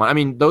 Over someone. I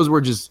mean, those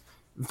were just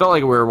 – felt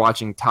like we were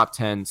watching top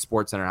 10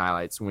 Sports Center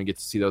highlights when we get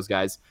to see those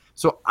guys.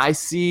 So I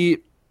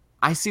see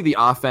the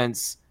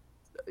offense,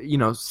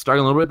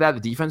 struggling a little bit with that,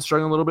 the defense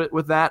struggling a little bit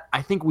with that.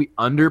 I think we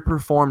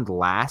underperformed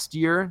last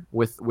year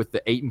with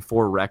the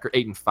 8-4 record,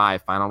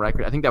 8-5 final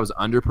record. I think that was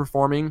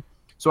underperforming.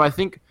 So I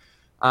think,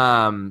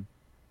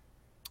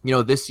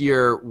 this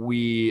year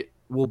we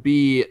will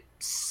be –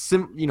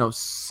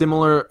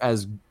 similar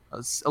as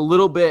a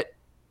little bit,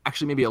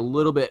 actually maybe a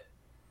little bit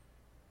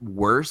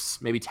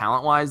worse, maybe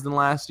talent-wise than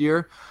last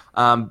year.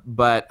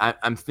 But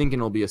I'm thinking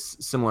it'll be a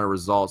similar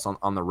results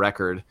on the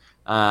record,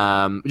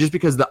 just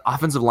because the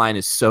offensive line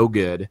is so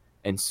good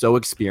and so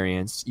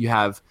experienced. You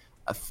have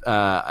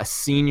a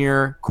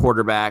senior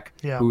quarterback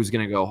who's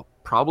going to go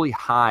probably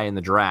high in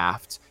the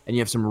draft, and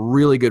you have some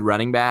really good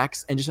running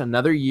backs, and just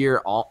another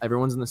year,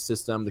 everyone's in the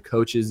system, the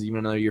coaches, even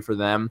another year for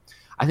them.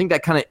 I think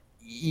that kind of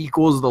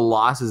equals the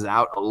losses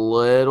out a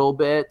little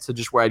bit to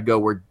just where I'd go.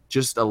 We're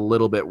just a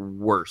little bit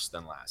worse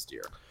than last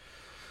year.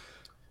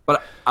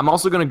 But I'm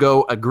also going to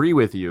go agree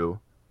with you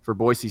for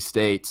Boise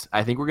State.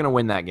 I think we're going to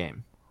win that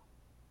game.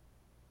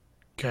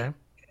 Okay.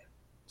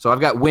 So I've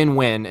got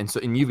win-win,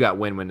 and you've got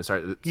win-win to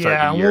start the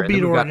year. We'll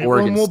beat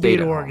Oregon. We'll beat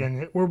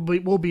Oregon.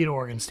 We'll beat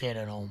Oregon State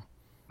at home.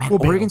 Man,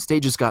 Oregon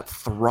State just got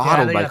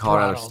throttled by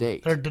Colorado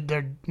State.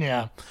 They're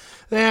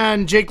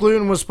and Jake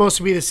Luton was supposed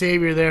to be the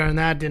savior there, and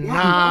that did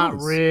not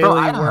really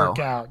work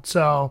out.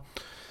 So,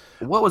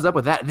 what was up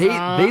with that?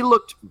 They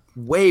looked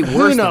way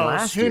worse than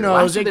last year.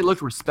 Last year they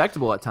looked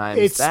respectable at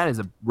times.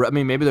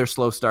 Maybe they're a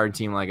slow starting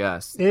team like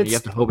us. You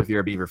have to hope if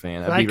you're a Beaver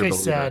fan. Like I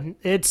said,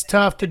 it's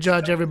tough to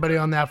judge everybody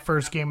on that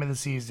first game of the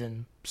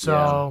season.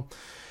 So,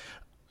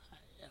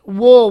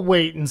 we'll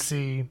wait and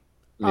see.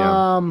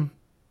 Yeah.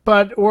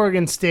 But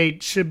Oregon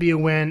State should be a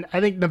win.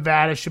 I think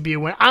Nevada should be a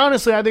win.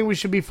 Honestly, I think we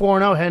should be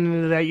 4-0 heading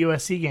into that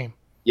USC game.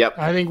 Yep.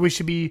 I think we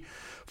should be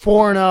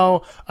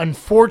 4-0.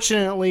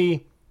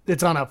 Unfortunately,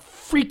 it's on a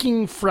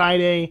freaking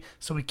Friday,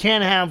 so we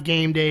can't have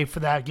game day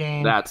for that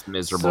game. That's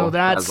miserable. So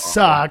that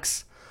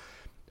sucks.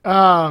 But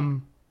I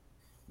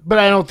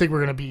don't think we're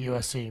going to beat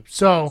USC.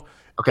 So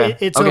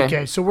it's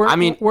okay.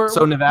 So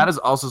so Nevada's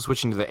also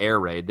switching to the air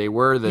raid. They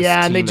were this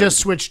and they just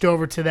switched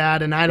over to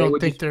that, and I don't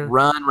think they're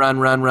run,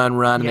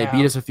 and they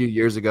beat us a few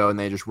years ago, and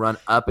they just run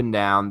up and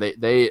down.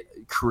 They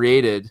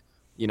created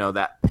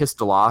that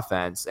pistol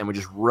offense, and would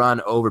just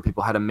run over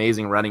people. Had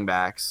amazing running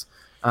backs.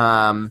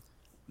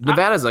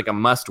 Nevada's like a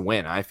must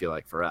win. I feel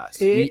like for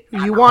us, you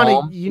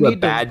need a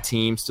bad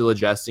team still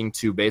adjusting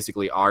to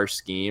basically our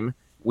scheme.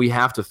 We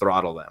have to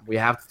throttle them. We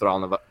have to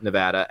throttle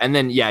Nevada, and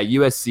then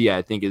USC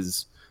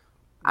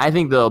I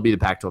think they'll be the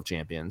Pac-12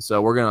 champions, so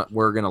we're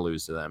gonna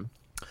lose to them.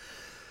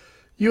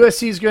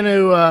 USC is going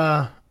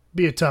to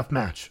be a tough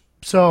match,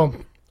 so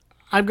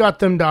I've got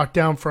them docked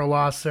down for a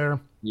loss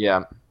there.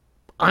 Yeah,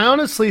 I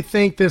honestly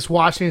think this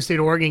Washington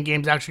State-Oregon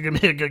game is actually going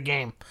to be a good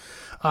game.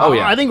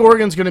 I think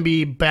Oregon's going to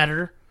be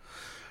better.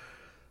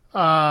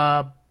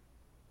 Oh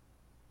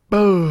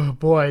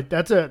boy,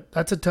 that's a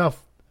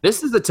tough.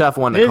 This is a tough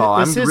one to call.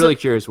 I'm This really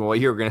curious what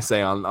you were going to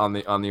say on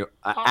the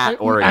at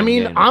Oregon. I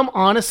mean, game. I'm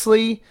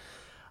honestly,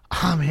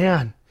 oh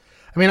man.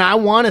 I mean, I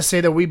want to say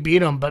that we beat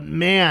them, but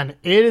man,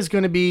 it is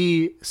going to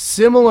be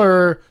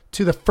similar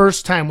to the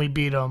first time we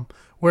beat them,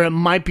 where it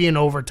might be in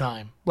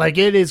overtime. Like,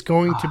 it is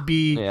going to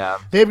be. Yeah.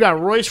 They've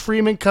got Royce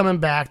Freeman coming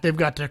back. They've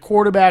got their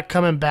quarterback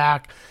coming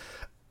back.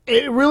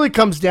 It really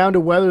comes down to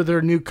whether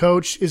their new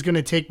coach is going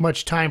to take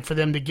much time for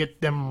them to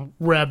get them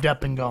revved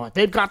up and going.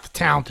 They've got the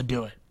talent to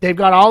do it. They've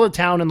got all the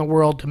talent in the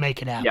world to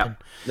make it happen. Yeah,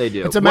 they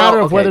do. It's a matter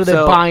of whether they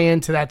buy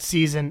into that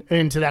season,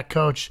 into that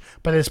coach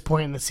by this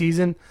point in the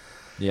season.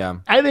 Yeah.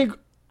 I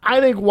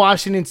think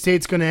Washington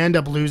State's going to end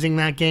up losing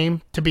that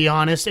game, to be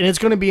honest, and it's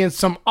going to be in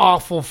some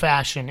awful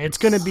fashion. It's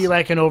going to be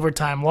like an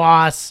overtime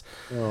loss.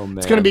 Oh, man.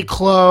 It's going to be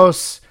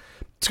close.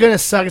 It's going to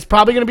suck. It's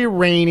probably going to be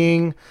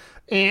raining,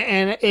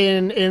 and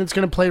it's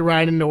going to play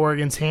right into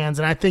Oregon's hands.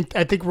 And I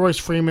think Royce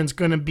Freeman's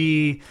going to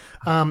be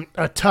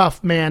a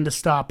tough man to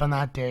stop on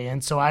that day.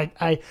 And so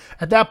I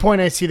at that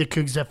point I see the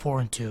Cougs at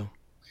 4-2.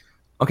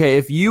 Okay,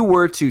 if you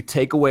were to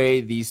take away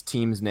these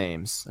teams'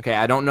 names, okay,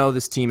 I don't know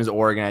this team is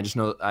Oregon. I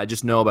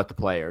just know about the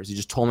players. You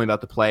just told me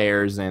about the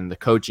players and the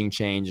coaching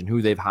change and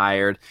who they've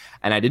hired,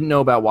 and I didn't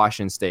know about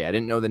Washington State. I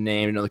didn't know the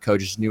name, didn't know the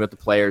coaches, just knew about the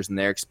players and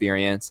their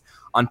experience.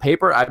 On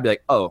paper, I'd be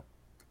like, oh,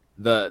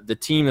 the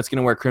team that's going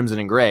to wear crimson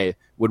and gray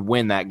would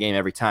win that game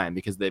every time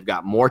because they've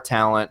got more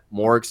talent,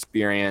 more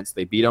experience.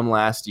 They beat them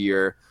last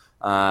year.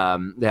 They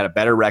had a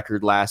better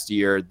record last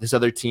year. This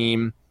other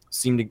team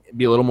seemed to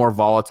be a little more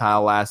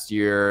volatile last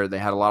year. They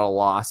had a lot of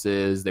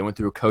losses. They went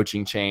through a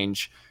coaching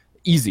change.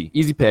 Easy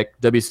pick,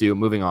 WSU,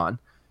 moving on.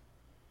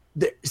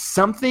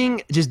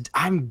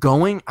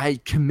 I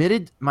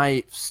committed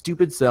my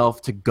stupid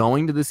self to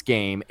going to this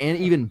game and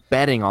even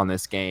betting on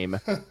this game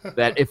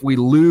that if we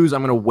lose,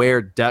 I'm going to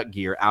wear duck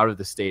gear out of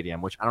the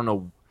stadium, which I don't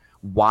know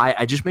why.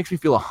 It just makes me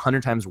feel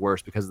 100 times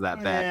worse because of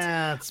that bet.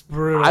 Yeah, it's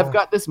brutal. I've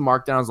got this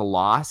marked down as a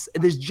loss.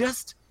 There's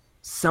just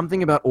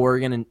something about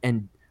Oregon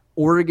and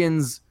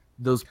Oregon's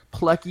those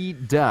plucky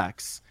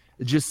ducks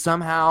just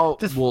somehow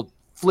will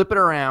flip it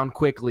around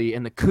quickly,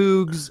 and the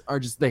Cougs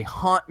are they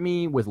haunt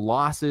me with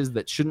losses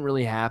that shouldn't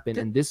really happen,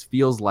 and this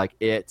feels like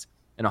it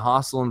in a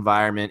hostile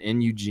environment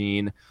in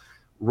Eugene.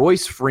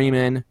 Royce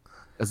Freeman,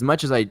 as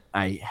much as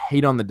I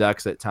hate on the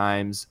Ducks at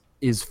times,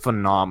 is a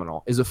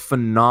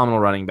phenomenal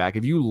running back.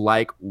 If you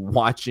like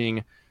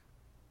watching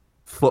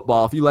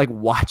football, if you like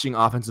watching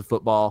offensive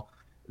football,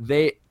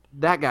 that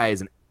guy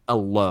is a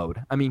load.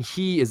 I mean,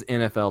 he is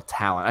NFL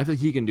talent. I think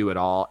he can do it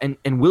all.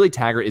 And Willie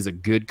Taggart is a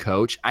good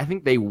coach. I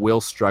think they will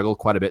struggle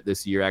quite a bit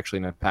this year, actually,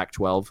 in the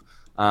Pac-12.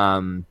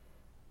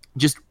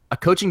 Just a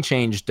coaching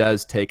change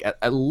does take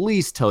at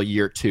least till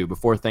year 2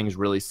 before things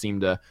really seem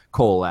to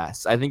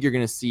coalesce. I think you're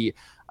going to see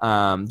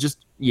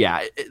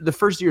the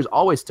first year is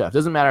always tough.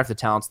 Doesn't matter if the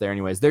talent's there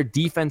anyways. Their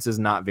defense is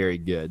not very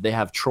good. They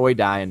have Troy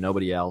Dye and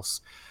nobody else.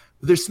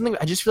 There's something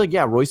I just feel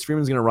like, Royce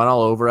Freeman's going to run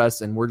all over us,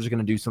 and we're just going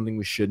to do something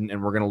we shouldn't,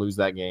 and we're going to lose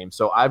that game.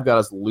 So I've got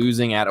us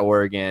losing at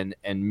Oregon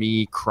and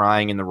me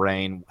crying in the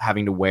rain,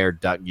 having to wear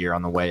duck gear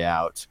on the way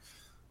out.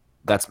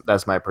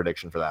 That's my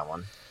prediction for that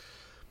one.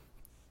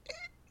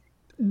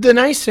 The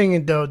nice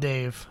thing, though,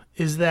 Dave,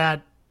 is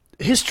that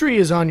history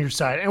is on your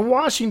side, and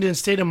Washington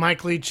State and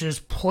Mike Leach has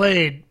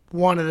played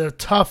one of the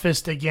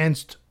toughest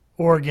against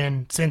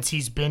Oregon since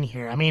he's been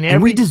here. I mean,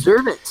 and we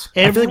deserve it.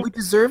 I feel like we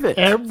deserve it.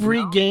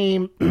 Every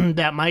game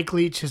that Mike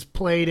Leach has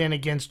played in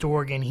against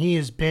Oregon, he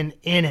has been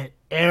in it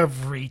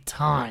every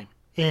time.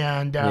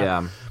 And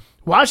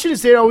Washington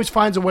State always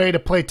finds a way to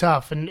play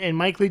tough, and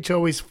Mike Leach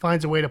always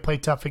finds a way to play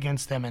tough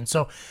against them. And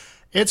so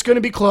it's going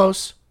to be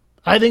close.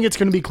 I think it's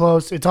going to be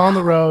close. It's on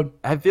the road.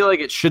 I feel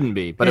like it shouldn't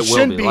be, but it will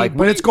shouldn't be.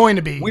 But it's going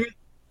to be.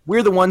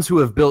 We're the ones who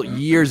have built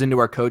years into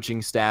our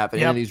coaching staff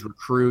and into these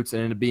recruits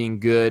and into being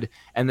good.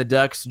 And the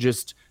Ducks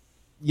just,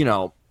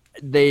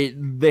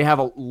 they have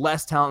a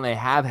less talent they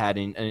have had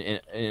in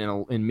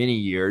many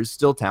years,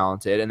 still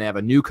talented, and they have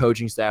a new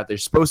coaching staff.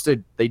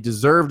 They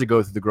deserve to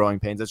go through the growing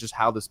pains. That's just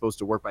how they're supposed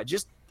to work. But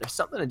there's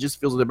something that just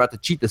feels like they're about to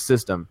cheat the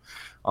system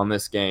on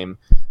this game.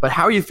 But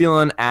how are you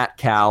feeling at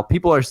Cal?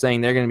 People are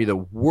saying they're going to be the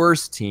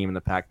worst team in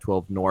the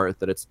Pac-12 North,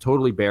 that it's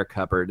totally bear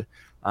cupboard.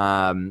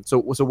 So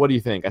what do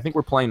you think? I think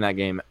we're playing that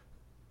game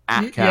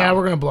at Cal. Yeah,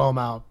 we're going to blow them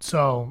out.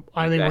 So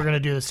I think we're going to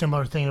do the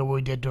similar thing that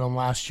we did to them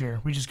last year.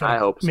 We just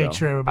got to make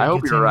sure everybody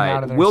gets in and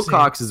out of there.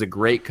 Wilcox is a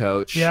great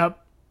coach.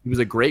 Yep. He was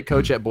a great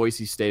coach at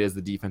Boise State as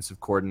the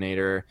defensive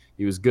coordinator.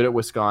 He was good at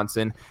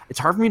Wisconsin. It's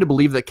hard for me to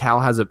believe that Cal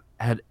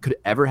could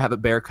ever have a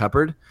bear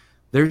cupboard.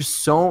 There's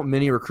so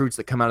many recruits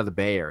that come out of the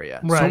Bay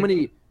Area. Right. So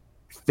many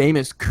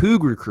famous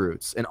Coug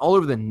recruits, and all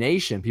over the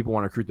nation people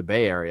want to recruit the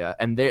Bay Area,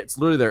 and it's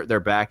literally their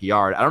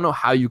backyard. I don't know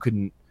how you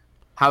couldn't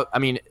 –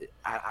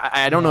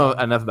 I don't know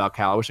enough about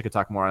Cal. I wish I could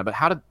talk more on it, but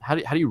how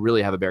do you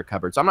really have a bear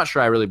cupboard? So I'm not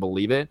sure I really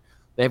believe it.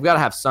 They've got to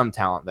have some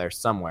talent there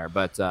somewhere,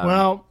 but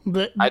I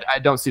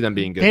don't see them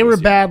being good. They were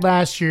bad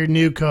last year.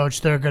 New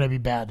coach, they're going to be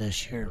bad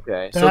this year.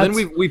 Okay, so then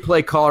we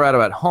play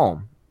Colorado at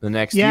home. the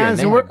next year. Yeah, And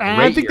so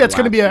I think that's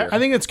going to be year. I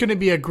think it's going to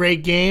be a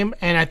great game,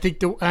 and I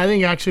think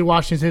actually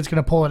Washington State's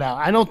going to pull it out.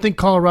 I don't think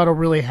Colorado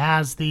really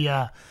has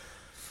the.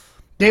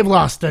 They've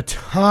lost a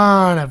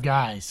ton of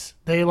guys.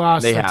 They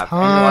lost a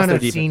ton their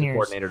of defensive seniors.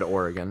 coordinator to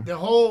Oregon. The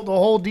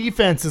whole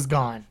defense is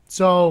gone.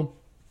 So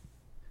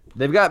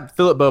They've got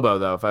Philip Bobo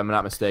though, if I'm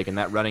not mistaken,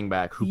 that running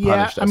back who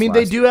punished us. I mean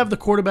they last do year. have the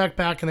quarterback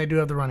back and they do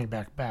have the running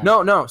back back.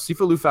 No,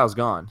 Sifa Lufau's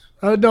gone.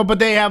 No, but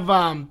they have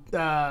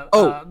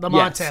the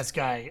Montez yes.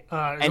 guy.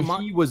 And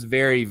he was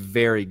very,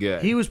 very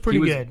good. He was pretty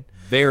good.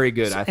 Very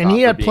good, I thought. And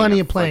he had for being plenty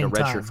of playing like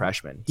a redshirt time.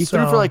 freshman. He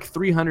threw for like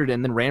 300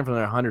 and then ran for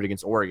another 100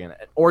 against Oregon.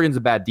 Oregon's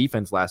a bad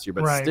defense last year,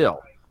 but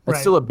still. It's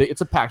still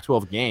it's a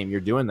Pac-12 game.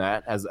 You're doing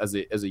that as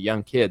a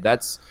young kid.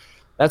 That's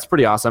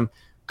pretty awesome.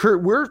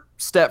 Kurt, we're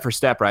step for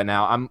step right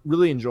now. I'm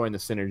really enjoying the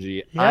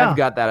synergy. Yeah. I've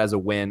got that as a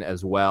win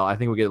as well. I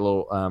think we get a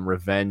little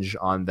revenge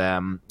on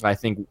them. I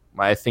think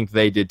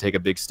they did take a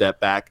big step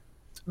back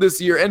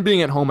this year, and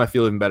being at home, I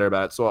feel even better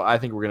about it. So I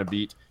think we're going to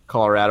beat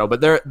Colorado.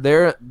 But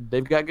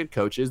they've got good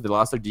coaches. They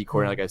lost their D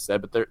coordinator, like I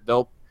said, but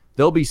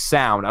they'll be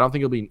sound. I don't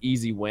think it'll be an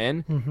easy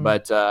win,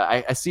 but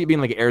I see it being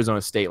like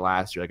Arizona State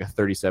last year, like a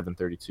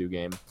 37-32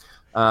 game.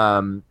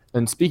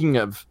 And speaking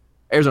of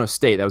Arizona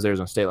State, that was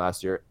Arizona State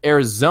last year.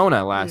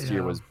 Arizona last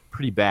year was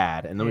pretty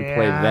bad, and then we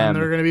played them.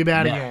 They're going to be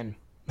bad again.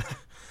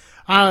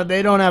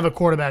 They don't have a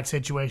quarterback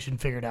situation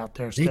figured out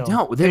there still. They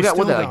don't. They've got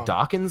like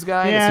Dawkins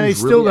guy. Yeah, that they seems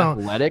still really don't.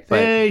 Athletic,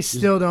 They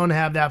still don't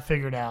have that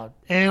figured out,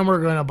 and we're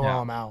going to blow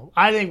them out.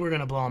 I think we're going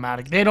to blow them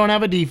out. They don't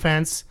have a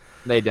defense.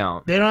 They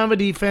don't. They don't have a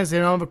defense. They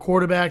don't have a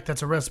quarterback.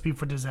 That's a recipe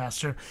for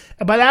disaster.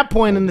 And by that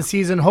point in the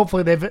season,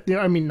 hopefully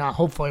not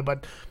hopefully,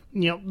 but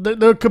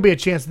there could be a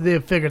chance that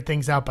they've figured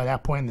things out by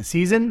that point in the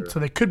season. So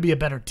they could be a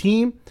better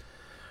team.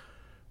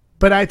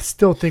 But I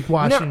still think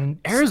Washington.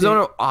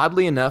 Arizona,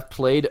 oddly enough,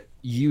 played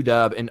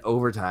UW in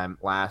overtime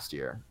last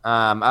year.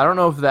 I don't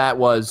know if that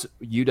was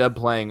UW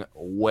playing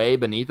way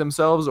beneath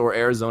themselves or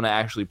Arizona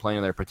actually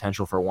playing their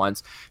potential for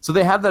once. So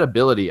they have that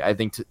ability, I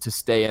think, to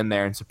stay in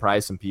there and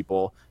surprise some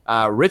people.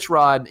 Rich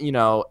Rod,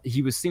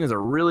 he was seen as a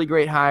really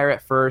great hire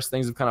at first.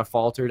 Things have kind of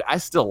faltered. I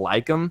still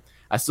like him.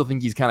 I still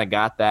think he's kind of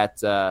got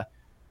that.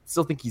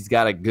 Still think he's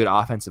got a good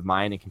offensive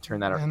mind and can turn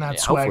that around. And that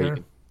hopefully swagger. he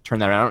can turn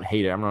that around. I don't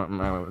hate it.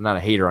 I'm not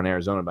a hater on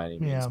Arizona by any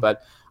means, Yeah.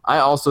 but I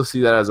also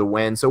see that as a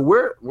win. So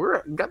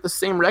we're got the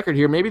same record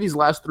here. Maybe these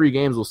last 3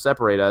 games will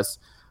separate us.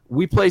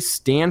 We play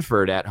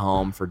Stanford at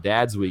home for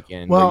Dad's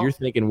weekend. Well, but you're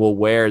thinking we'll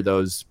wear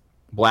those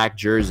black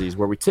jerseys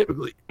where we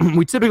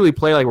typically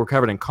play like we're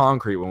covered in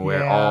concrete when we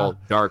wear all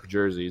dark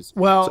jerseys.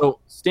 Well, so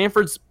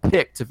Stanford's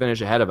picked to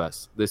finish ahead of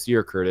us this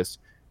year, Curtis.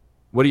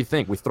 What do you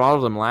think? We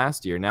throttled them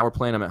last year. Now we're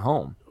playing them at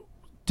home.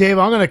 Dave,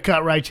 I'm going to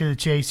cut right to the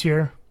chase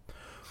here.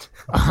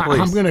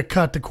 I'm going to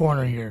cut the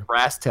corner here.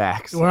 Brass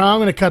tacks. Well, I'm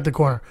going to cut the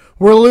corner.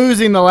 We're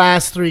losing the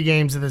last 3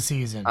 games of the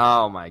season.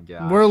 Oh, my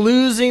God. We're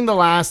losing the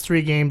last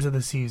 3 games of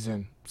the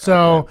season.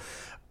 So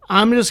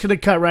I'm just going to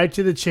cut right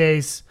to the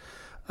chase.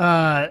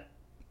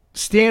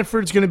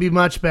 Stanford's going to be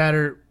much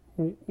better.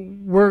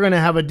 We're going to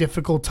have a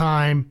difficult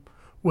time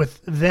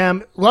with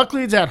them.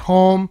 Luckily, it's at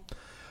home,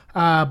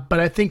 but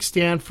I think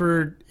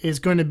Stanford is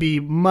going to be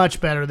much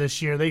better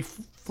this year. They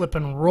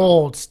flipping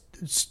rolled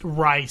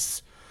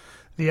Rice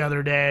the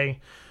other day.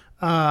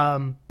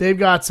 They've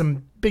got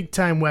some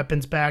big-time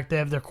weapons back. They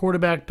have their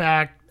quarterback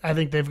back. I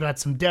think they've got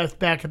some depth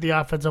back at the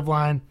offensive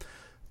line.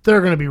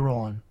 They're going to be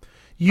rolling.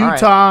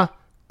 Utah,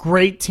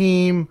 great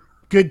team,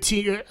 good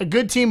team, a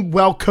good team,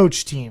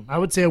 well-coached team. I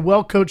would say a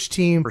well-coached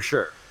team. For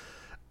sure.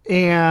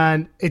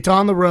 And it's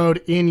on the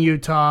road in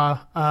Utah,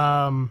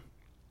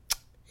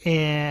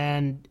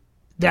 and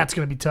that's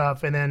going to be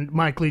tough. And then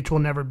Mike Leach will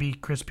never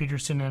beat Chris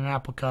Peterson in an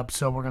Apple Cup,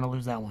 so we're going to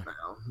lose that one.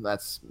 Well,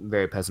 that's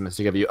very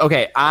pessimistic of you.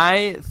 Okay,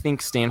 I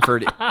think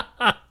Stanford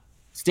got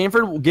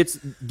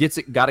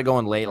it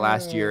going late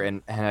last year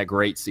and had a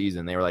great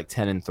season. They were like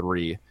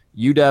 10-3.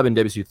 UW and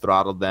WSU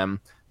throttled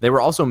them. They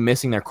were also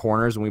missing their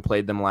corners when we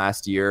played them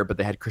last year, but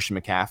they had Christian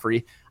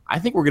McCaffrey. I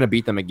think we're going to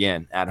beat them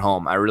again at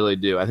home. I really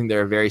do. I think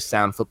they're a very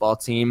sound football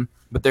team,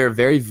 but they're a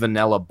very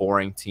vanilla,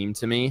 boring team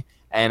to me.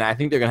 And I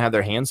think they're going to have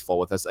their hands full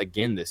with us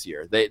again this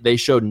year. They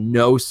showed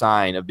no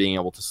sign of being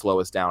able to slow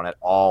us down at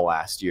all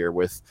last year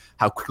with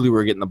how quickly we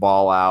were getting the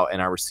ball out,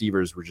 and our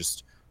receivers were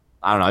just,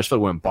 I don't know, I just feel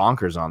like we went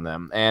bonkers on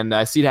them. And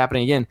I see it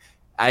happening again.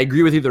 I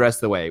agree with you the rest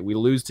of the way. We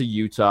lose to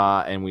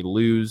Utah and we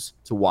lose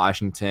to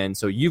Washington.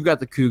 So you've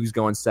got the Cougs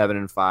going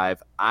 7-5.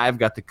 I've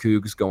got the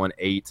Cougs going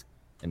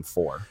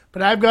 8-4.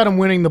 But I've got them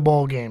winning the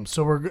bowl game.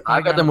 So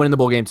I've got them winning the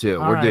bowl game too.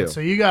 We're due.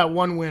 So you got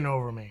 1 win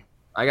over me.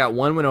 I got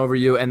 1 win over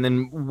you. And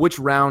then which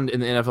round in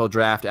the NFL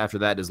draft after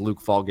that does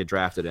Luke Falk get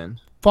drafted in?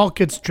 Falk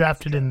gets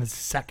drafted in the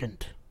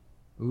 2nd.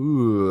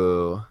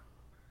 Ooh.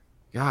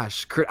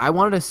 Gosh, Kurt, I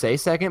wanted to say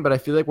 2nd, but I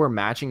feel like we're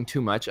matching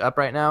too much up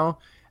right now.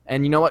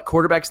 And you know what?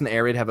 Quarterbacks in the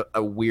air raid have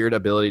a weird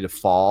ability to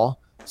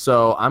fall.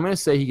 So I'm going to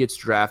say he gets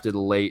drafted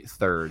late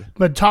 3rd.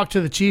 But talk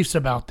to the Chiefs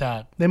about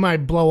that. They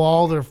might blow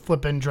all their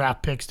flipping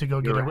draft picks to go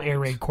get an right. air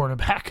raid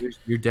quarterback.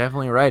 You're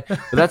definitely right. But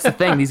that's the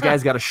thing. These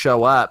guys got to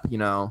show up,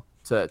 to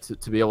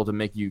be able to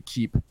make you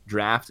keep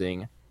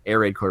drafting. air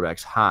raid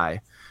quarterbacks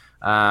high.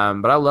 But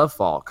I love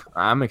Falk.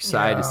 I'm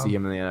excited to see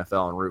him in the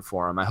NFL and root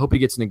for him. I hope he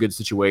gets in a good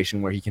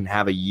situation where he can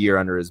have a year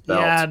under his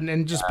belt. Yeah,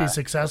 and just be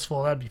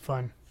successful. That'd be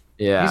fun.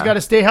 Yeah. He's got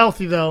to stay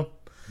healthy, though.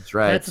 That's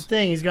right. That's the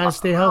thing. He's got to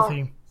stay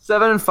healthy.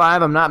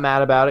 7-5. I'm not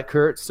mad about it,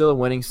 Kurt. Still a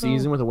winning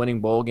season with a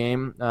winning bowl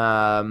game.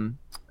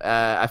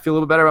 I feel a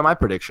little better about my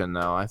prediction,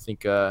 though. I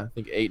think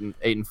 8-4,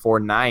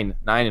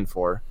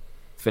 9-4,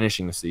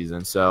 finishing the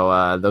season.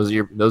 So those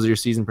are your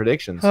season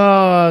predictions.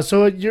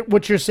 So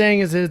what you're saying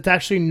is that it's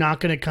actually not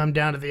going to come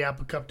down to the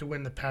Apple Cup to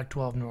win the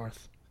Pac-12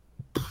 North.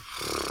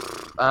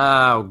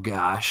 Oh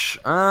gosh,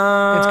 It's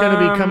going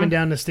to be coming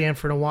down to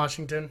Stanford and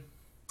Washington.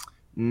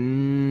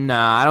 No,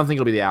 I don't think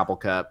it'll be the Apple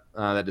Cup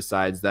that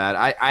decides that.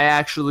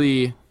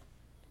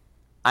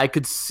 I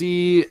could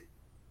see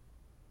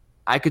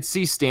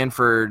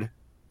Stanford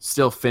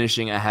still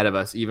finishing ahead of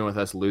us, even with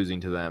us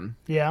losing to them.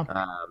 Yeah.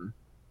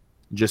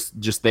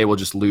 Just they will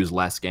just lose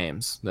less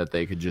games. That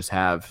they could just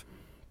have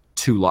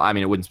two. I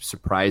mean, it wouldn't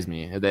surprise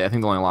me. I think they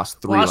only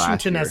lost 3 last year.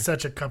 Washington has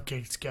such a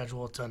cupcake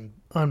schedule. It's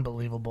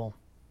unbelievable.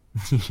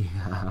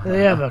 Yeah.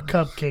 They have a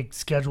cupcake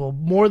schedule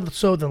more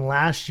so than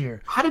last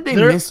year. How did they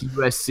miss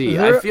USC?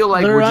 I feel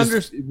like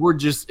we're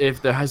just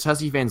if the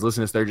Husky fans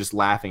listen to us, they're just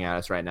laughing at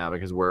us right now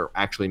because we're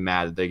actually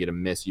mad that they get to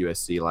miss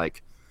USC.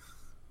 Like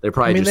they're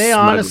probably. I mean, just they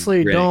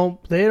honestly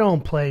don't. They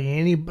don't play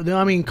any.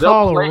 I mean,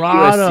 Colorado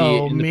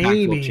play USC in the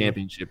maybe Pac-12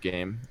 championship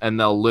game, and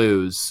they'll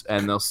lose,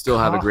 and they'll still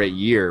have a great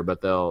year, but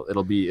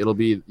it'll be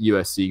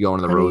USC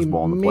going to the Rose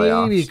Bowl in the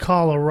playoffs. Maybe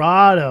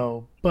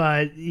Colorado.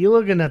 But you're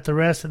looking at the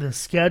rest of the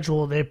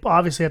schedule. They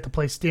obviously have to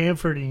play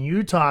Stanford and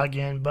Utah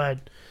again.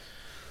 But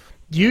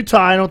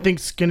Utah, I don't think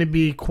is going to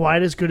be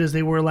quite as good as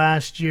they were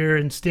last year.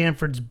 And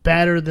Stanford's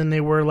better than they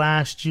were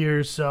last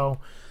year. So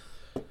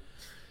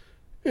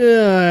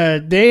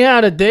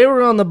they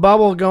were on the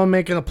bubble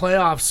making the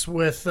playoffs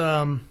with,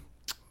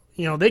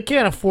 they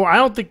can't afford. I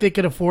don't think they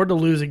could afford to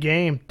lose a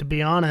game, to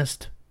be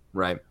honest.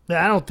 Right.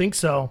 I don't think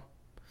so.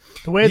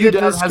 The way UW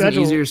has an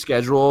easier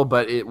schedule,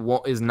 but it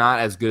is not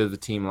as good as the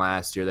team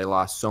last year. They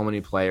lost so many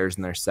players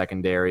in their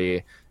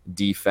secondary,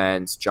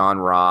 defense, John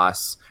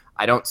Ross.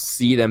 I don't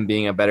see them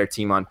being a better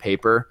team on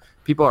paper.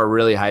 People are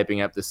really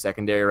hyping up the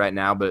secondary right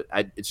now, but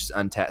it's just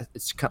untested.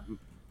 It's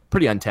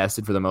pretty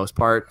untested for the most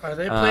part. Are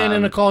they playing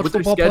in a college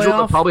football schedule, playoff?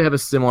 They'll probably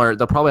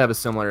have a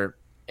similar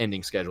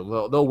ending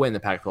schedule. They'll win the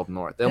Pac-12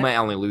 North. They might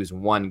only lose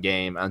one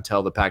game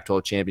until the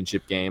Pac-12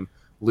 championship game.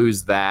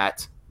 Lose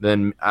that.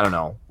 Then I don't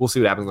know. We'll see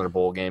what happens in their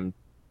bowl game.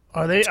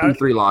 Are they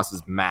 2-3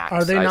 losses max?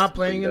 Are they not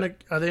playing in a?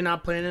 Are they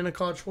not playing in a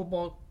college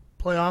football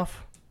playoff?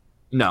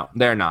 No,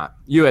 they're not.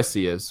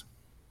 USC is.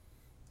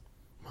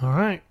 All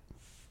right.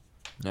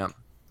 Yeah,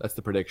 that's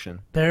the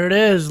prediction. There it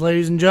is,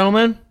 ladies and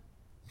gentlemen.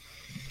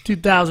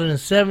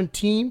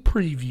 2017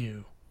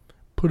 preview.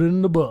 Put it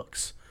in the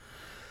books.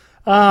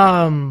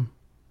 Yeah,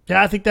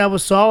 I think that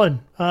was solid.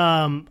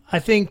 I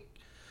think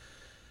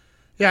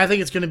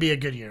it's going to be a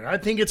good year. I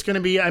think it's going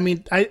to be,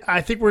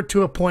 I think we're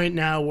to a point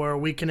now where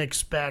we can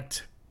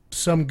expect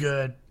some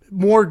good,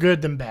 more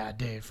good than bad,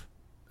 Dave.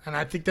 And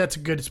I think that's a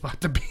good spot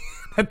to be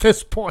at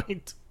this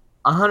point.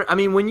 100. I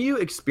mean, when you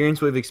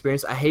experience what we've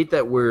experienced, I hate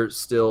that we're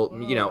still,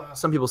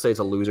 some people say it's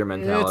a loser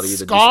mentality.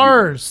 It's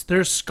scars.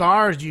 There's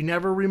scars. You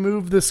never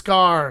remove the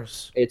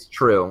scars. It's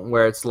true,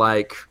 where it's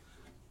like,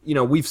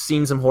 we've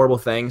seen some horrible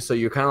things, so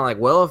you're kind of like,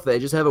 well, if they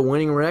just have a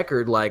winning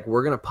record, like,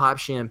 we're going to pop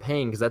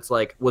champagne because that's,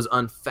 like, was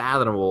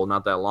unfathomable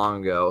not that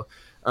long ago.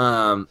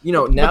 Now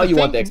you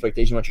want the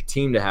expectation, you want your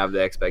team to have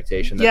the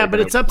expectation that but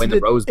it's up to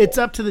the Rose Bowl. It's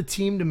up to the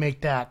team to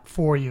make that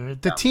for you.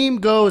 If the team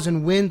goes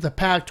and wins the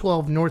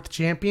Pac-12 North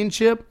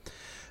Championship,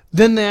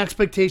 then the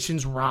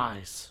expectations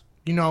rise.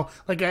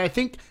 I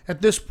think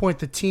at this point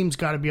the team's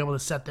got to be able to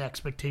set the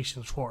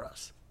expectations for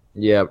us.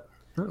 Yep.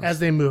 As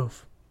they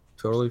move.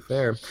 Totally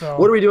fair. So,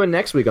 what are we doing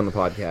next week on the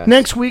podcast?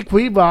 Next week,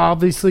 we've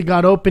obviously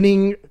got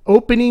opening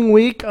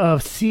week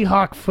of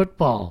Seahawk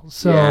football.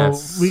 So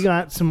we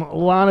got a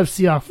lot of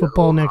Seahawk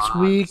football next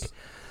week.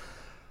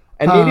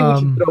 And maybe we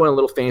should throw in a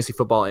little fantasy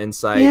football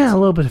insight. Yeah, a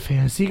little bit of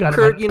fantasy. Got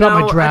Kurt,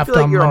 my draft I feel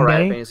like on you're Monday. all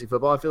right at fantasy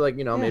football. I feel like,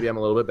 maybe I'm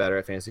a little bit better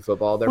at fantasy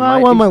football. I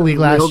won my league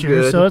last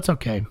year, so it's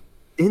okay.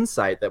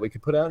 Insight that we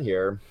could put out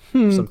here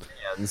for some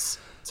fans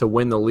to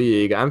win the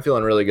league. I'm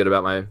feeling really good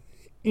about mine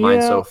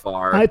so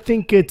far. I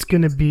think it's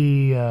going to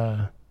be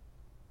a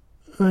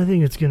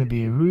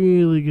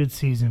really good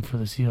season for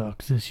the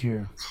Seahawks this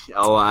year.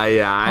 Oh,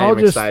 I'm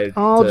excited.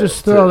 I'll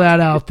just throw that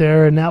out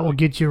there, and that will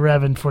get you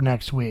revving for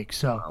next week.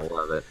 So I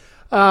love it.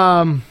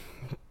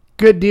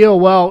 Good deal.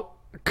 Well,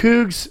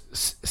 Cougs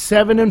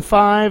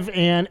 7-5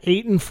 and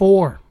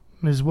 8-4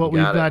 is what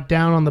we've got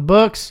down on the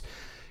books.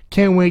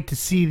 Can't wait to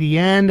see the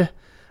end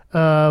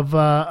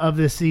of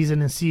this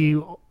season and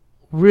see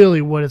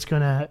really what it's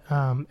going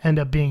to end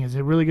up being. Is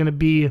it really going to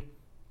be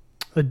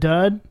a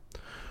dud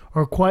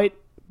or quite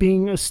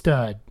being a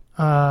stud?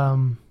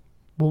 We'll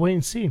wait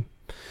and see.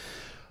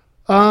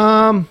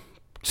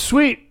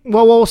 Sweet.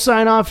 Well, we'll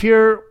sign off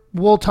here.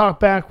 We'll talk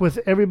back with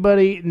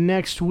everybody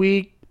next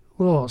week.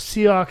 A little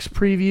Seahawks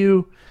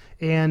preview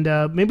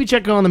And maybe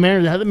check on the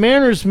Mariners. How the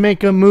Mariners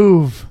make a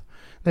move?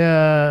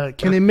 Can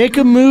they make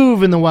a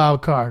move in the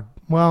wild card?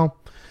 Well,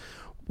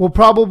 we'll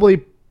probably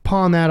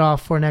pawn that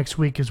off for next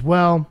week as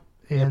well.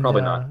 And,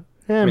 probably not.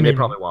 Maybe. They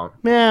probably won't.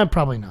 Yeah,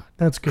 probably not.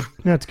 That's good.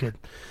 That's good.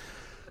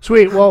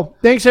 Sweet. Well,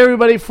 thanks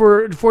everybody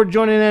for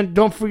joining in.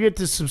 Don't forget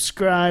to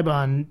subscribe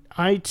on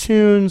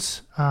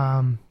iTunes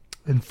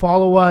and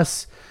follow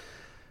us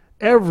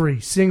every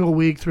single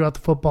week throughout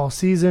the football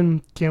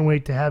season. Can't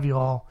wait to have you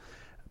all.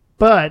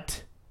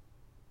 But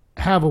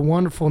have a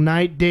wonderful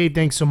night. Dave,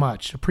 thanks so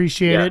much.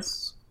 Appreciate it.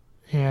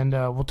 And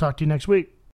we'll talk to you next week.